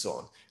into that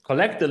zone.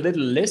 Collect a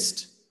little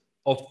list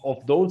of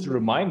those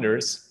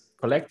reminders,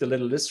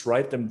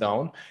 write them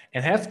down,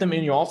 and have them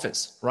in your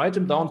office. Write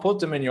them down, put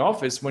them in your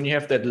office. When you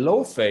have that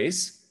low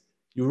phase,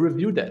 you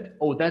review that.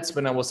 Oh, that's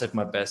when I was at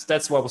my best.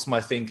 That's what was my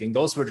thinking.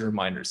 Those were the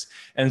reminders.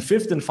 And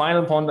fifth and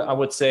final point, I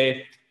would say,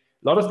 a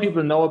lot of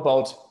people know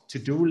about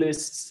to-do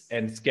lists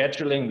and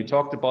scheduling. We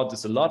talked about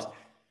this a lot.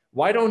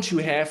 Why don't you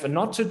have a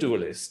not to-do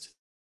list?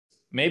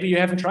 Maybe you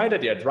haven't tried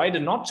it yet. Write a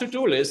not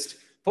to-do list.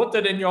 Put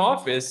that in your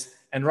office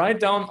and write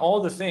down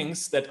all the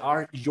things that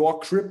are your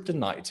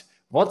kryptonite.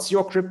 What's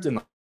your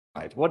kryptonite?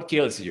 What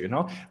kills you?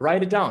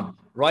 Write it down.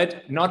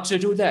 Write not to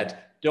do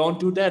that. Don't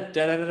do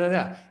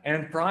that.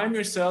 And prime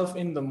yourself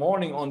in the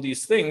morning on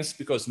these things,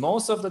 because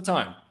most of the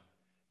time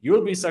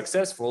you'll be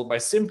successful by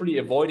simply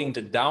avoiding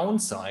the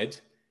downside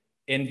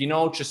and,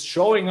 just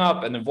showing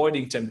up and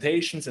avoiding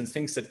temptations and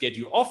things that get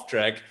you off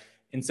track,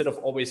 instead of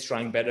always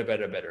trying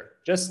better.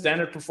 Just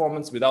standard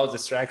performance without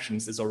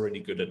distractions is already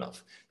good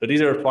enough. So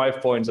these are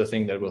 5 points, I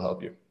think, that will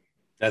help you.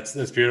 That's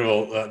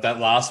beautiful. That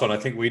last one, I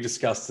think we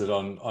discussed it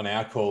on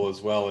our call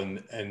as well.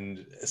 And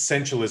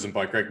Essentialism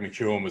by Greg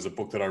McKeown was a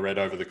book that I read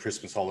over the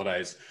Christmas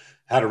holidays.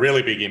 Had a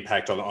really big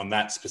impact on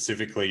that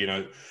specifically,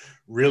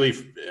 really.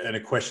 And a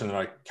question that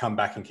I come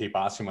back and keep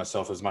asking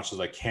myself as much as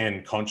I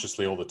can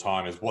consciously all the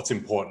time is, what's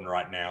important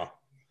right now?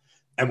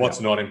 And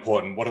what's not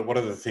important? What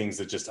are the things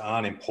that just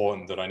aren't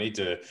important that I need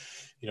to,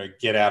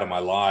 get out of my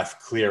life,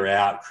 clear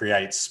out,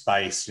 create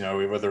space,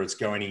 whether it's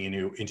going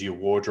into your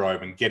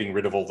wardrobe and getting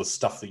rid of all the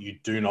stuff that you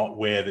do not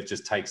wear that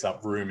just takes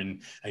up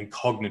room and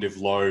cognitive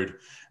load.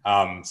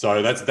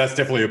 So that's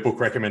definitely a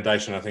book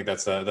recommendation. I think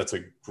that's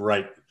a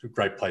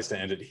great place to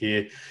end it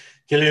here.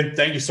 Kilian,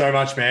 thank you so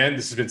much, man.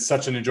 This has been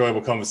such an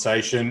enjoyable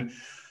conversation.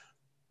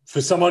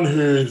 For someone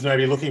who's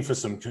maybe looking for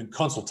some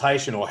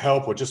consultation or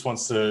help, or just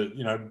wants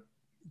to,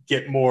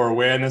 get more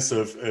awareness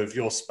of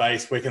your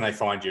space, where can they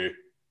find you?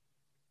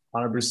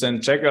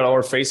 100%. Check out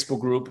our Facebook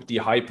group, the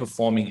High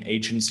Performing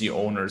Agency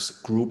Owners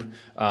Group.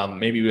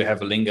 Maybe we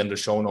have a link in the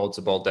show notes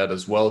about that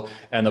as well.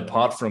 And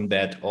apart from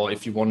that, or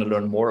if you want to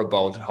learn more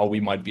about how we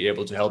might be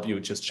able to help you,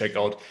 just check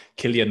out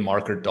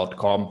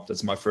KilianMarkert.com.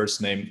 That's my first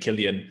name,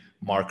 Kilian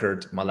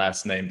Markert, my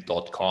last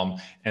name.com.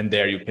 And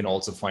there you can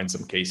also find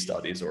some case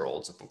studies or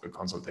also book a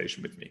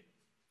consultation with me.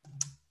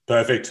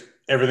 Perfect.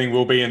 Everything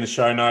will be in the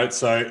show notes.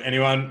 So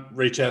anyone,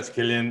 reach out to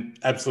Kilian.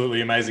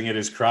 Absolutely amazing at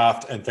his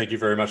craft. And thank you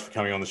very much for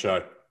coming on the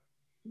show.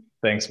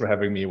 Thanks for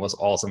having me. It was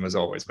awesome as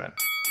always, man.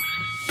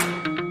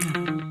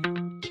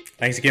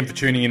 Thanks again for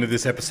tuning into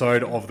this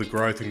episode of the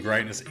Growth and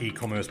Greatness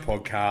e-commerce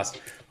podcast.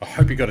 I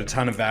hope you got a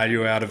ton of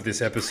value out of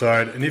this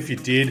episode. And if you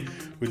did,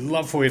 We'd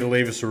love for you to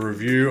leave us a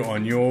review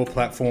on your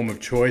platform of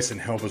choice and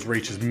help us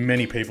reach as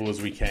many people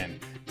as we can.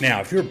 Now,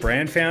 if you're a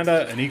brand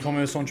founder, an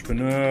e-commerce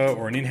entrepreneur,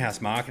 or an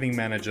in-house marketing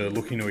manager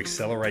looking to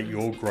accelerate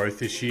your growth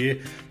this year,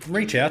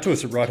 reach out to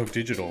us at Right Hook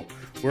Digital.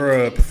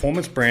 We're a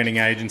performance branding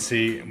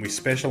agency and we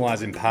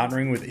specialize in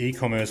partnering with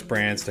e-commerce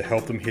brands to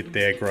help them hit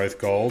their growth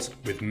goals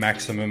with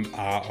maximum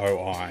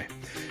ROI.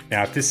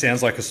 Now, if this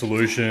sounds like a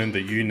solution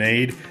that you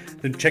need,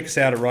 then check us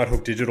out at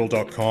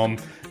righthookdigital.com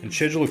and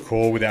schedule a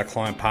call with our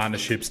client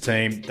partnerships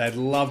team. They'd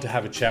love to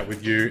have a chat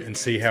with you and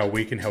see how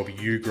we can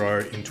help you grow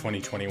in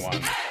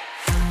 2021.